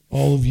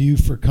all of you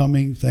for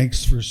coming.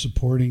 Thanks for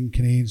supporting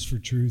Canadians for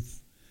Truth.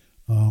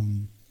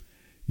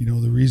 You know,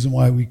 the reason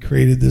why we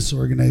created this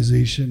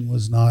organization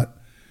was not,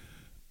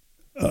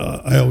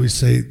 I always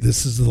say,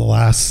 this is the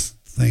last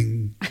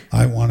thing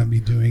I want to be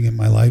doing in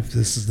my life.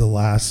 This is the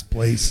last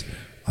place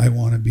I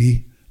want to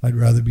be. I'd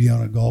rather be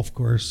on a golf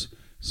course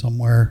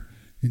somewhere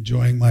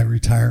enjoying my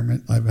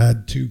retirement. I've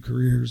had 2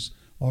 careers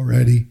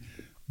already,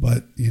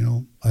 but, you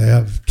know, I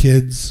have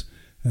kids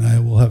and I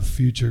will have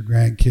future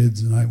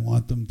grandkids, and I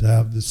want them to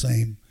have the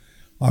same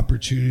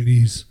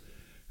opportunities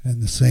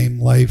and the same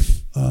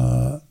life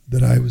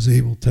that I was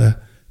able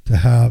to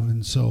have.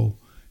 And so,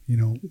 you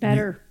know,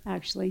 Better,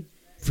 actually.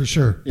 for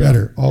sure, Yeah.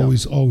 better, Yeah.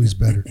 always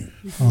better.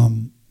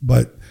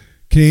 But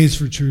Canadians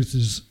for Truth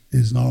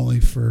is not only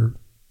for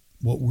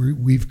what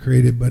we've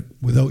created, but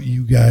without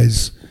you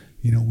guys,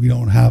 you know, we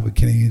don't have a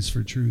Canadians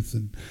for Truth.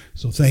 And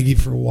so thank you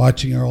for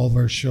watching all of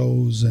our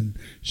shows and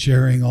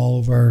sharing all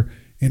of our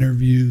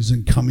interviews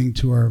and coming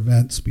to our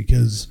events,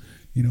 because,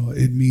 you know,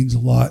 it means a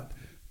lot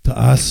to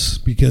us,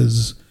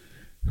 because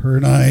her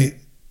and I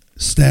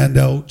stand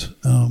out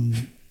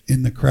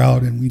in the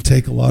crowd, and we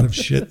take a lot of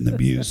shit and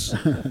abuse,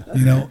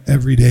 you know,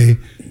 every day.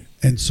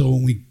 And so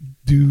when we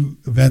do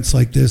events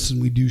like this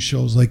and we do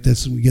shows like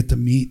this and we get to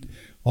meet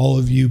all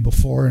of you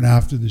before and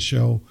after the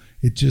show,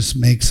 it just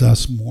makes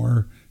us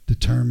more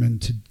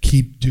determined to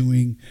keep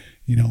doing,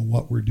 you know,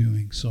 what we're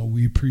doing. So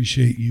we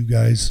appreciate you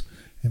guys,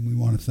 and we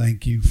want to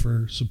thank you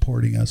for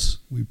supporting us.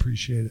 We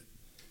appreciate it.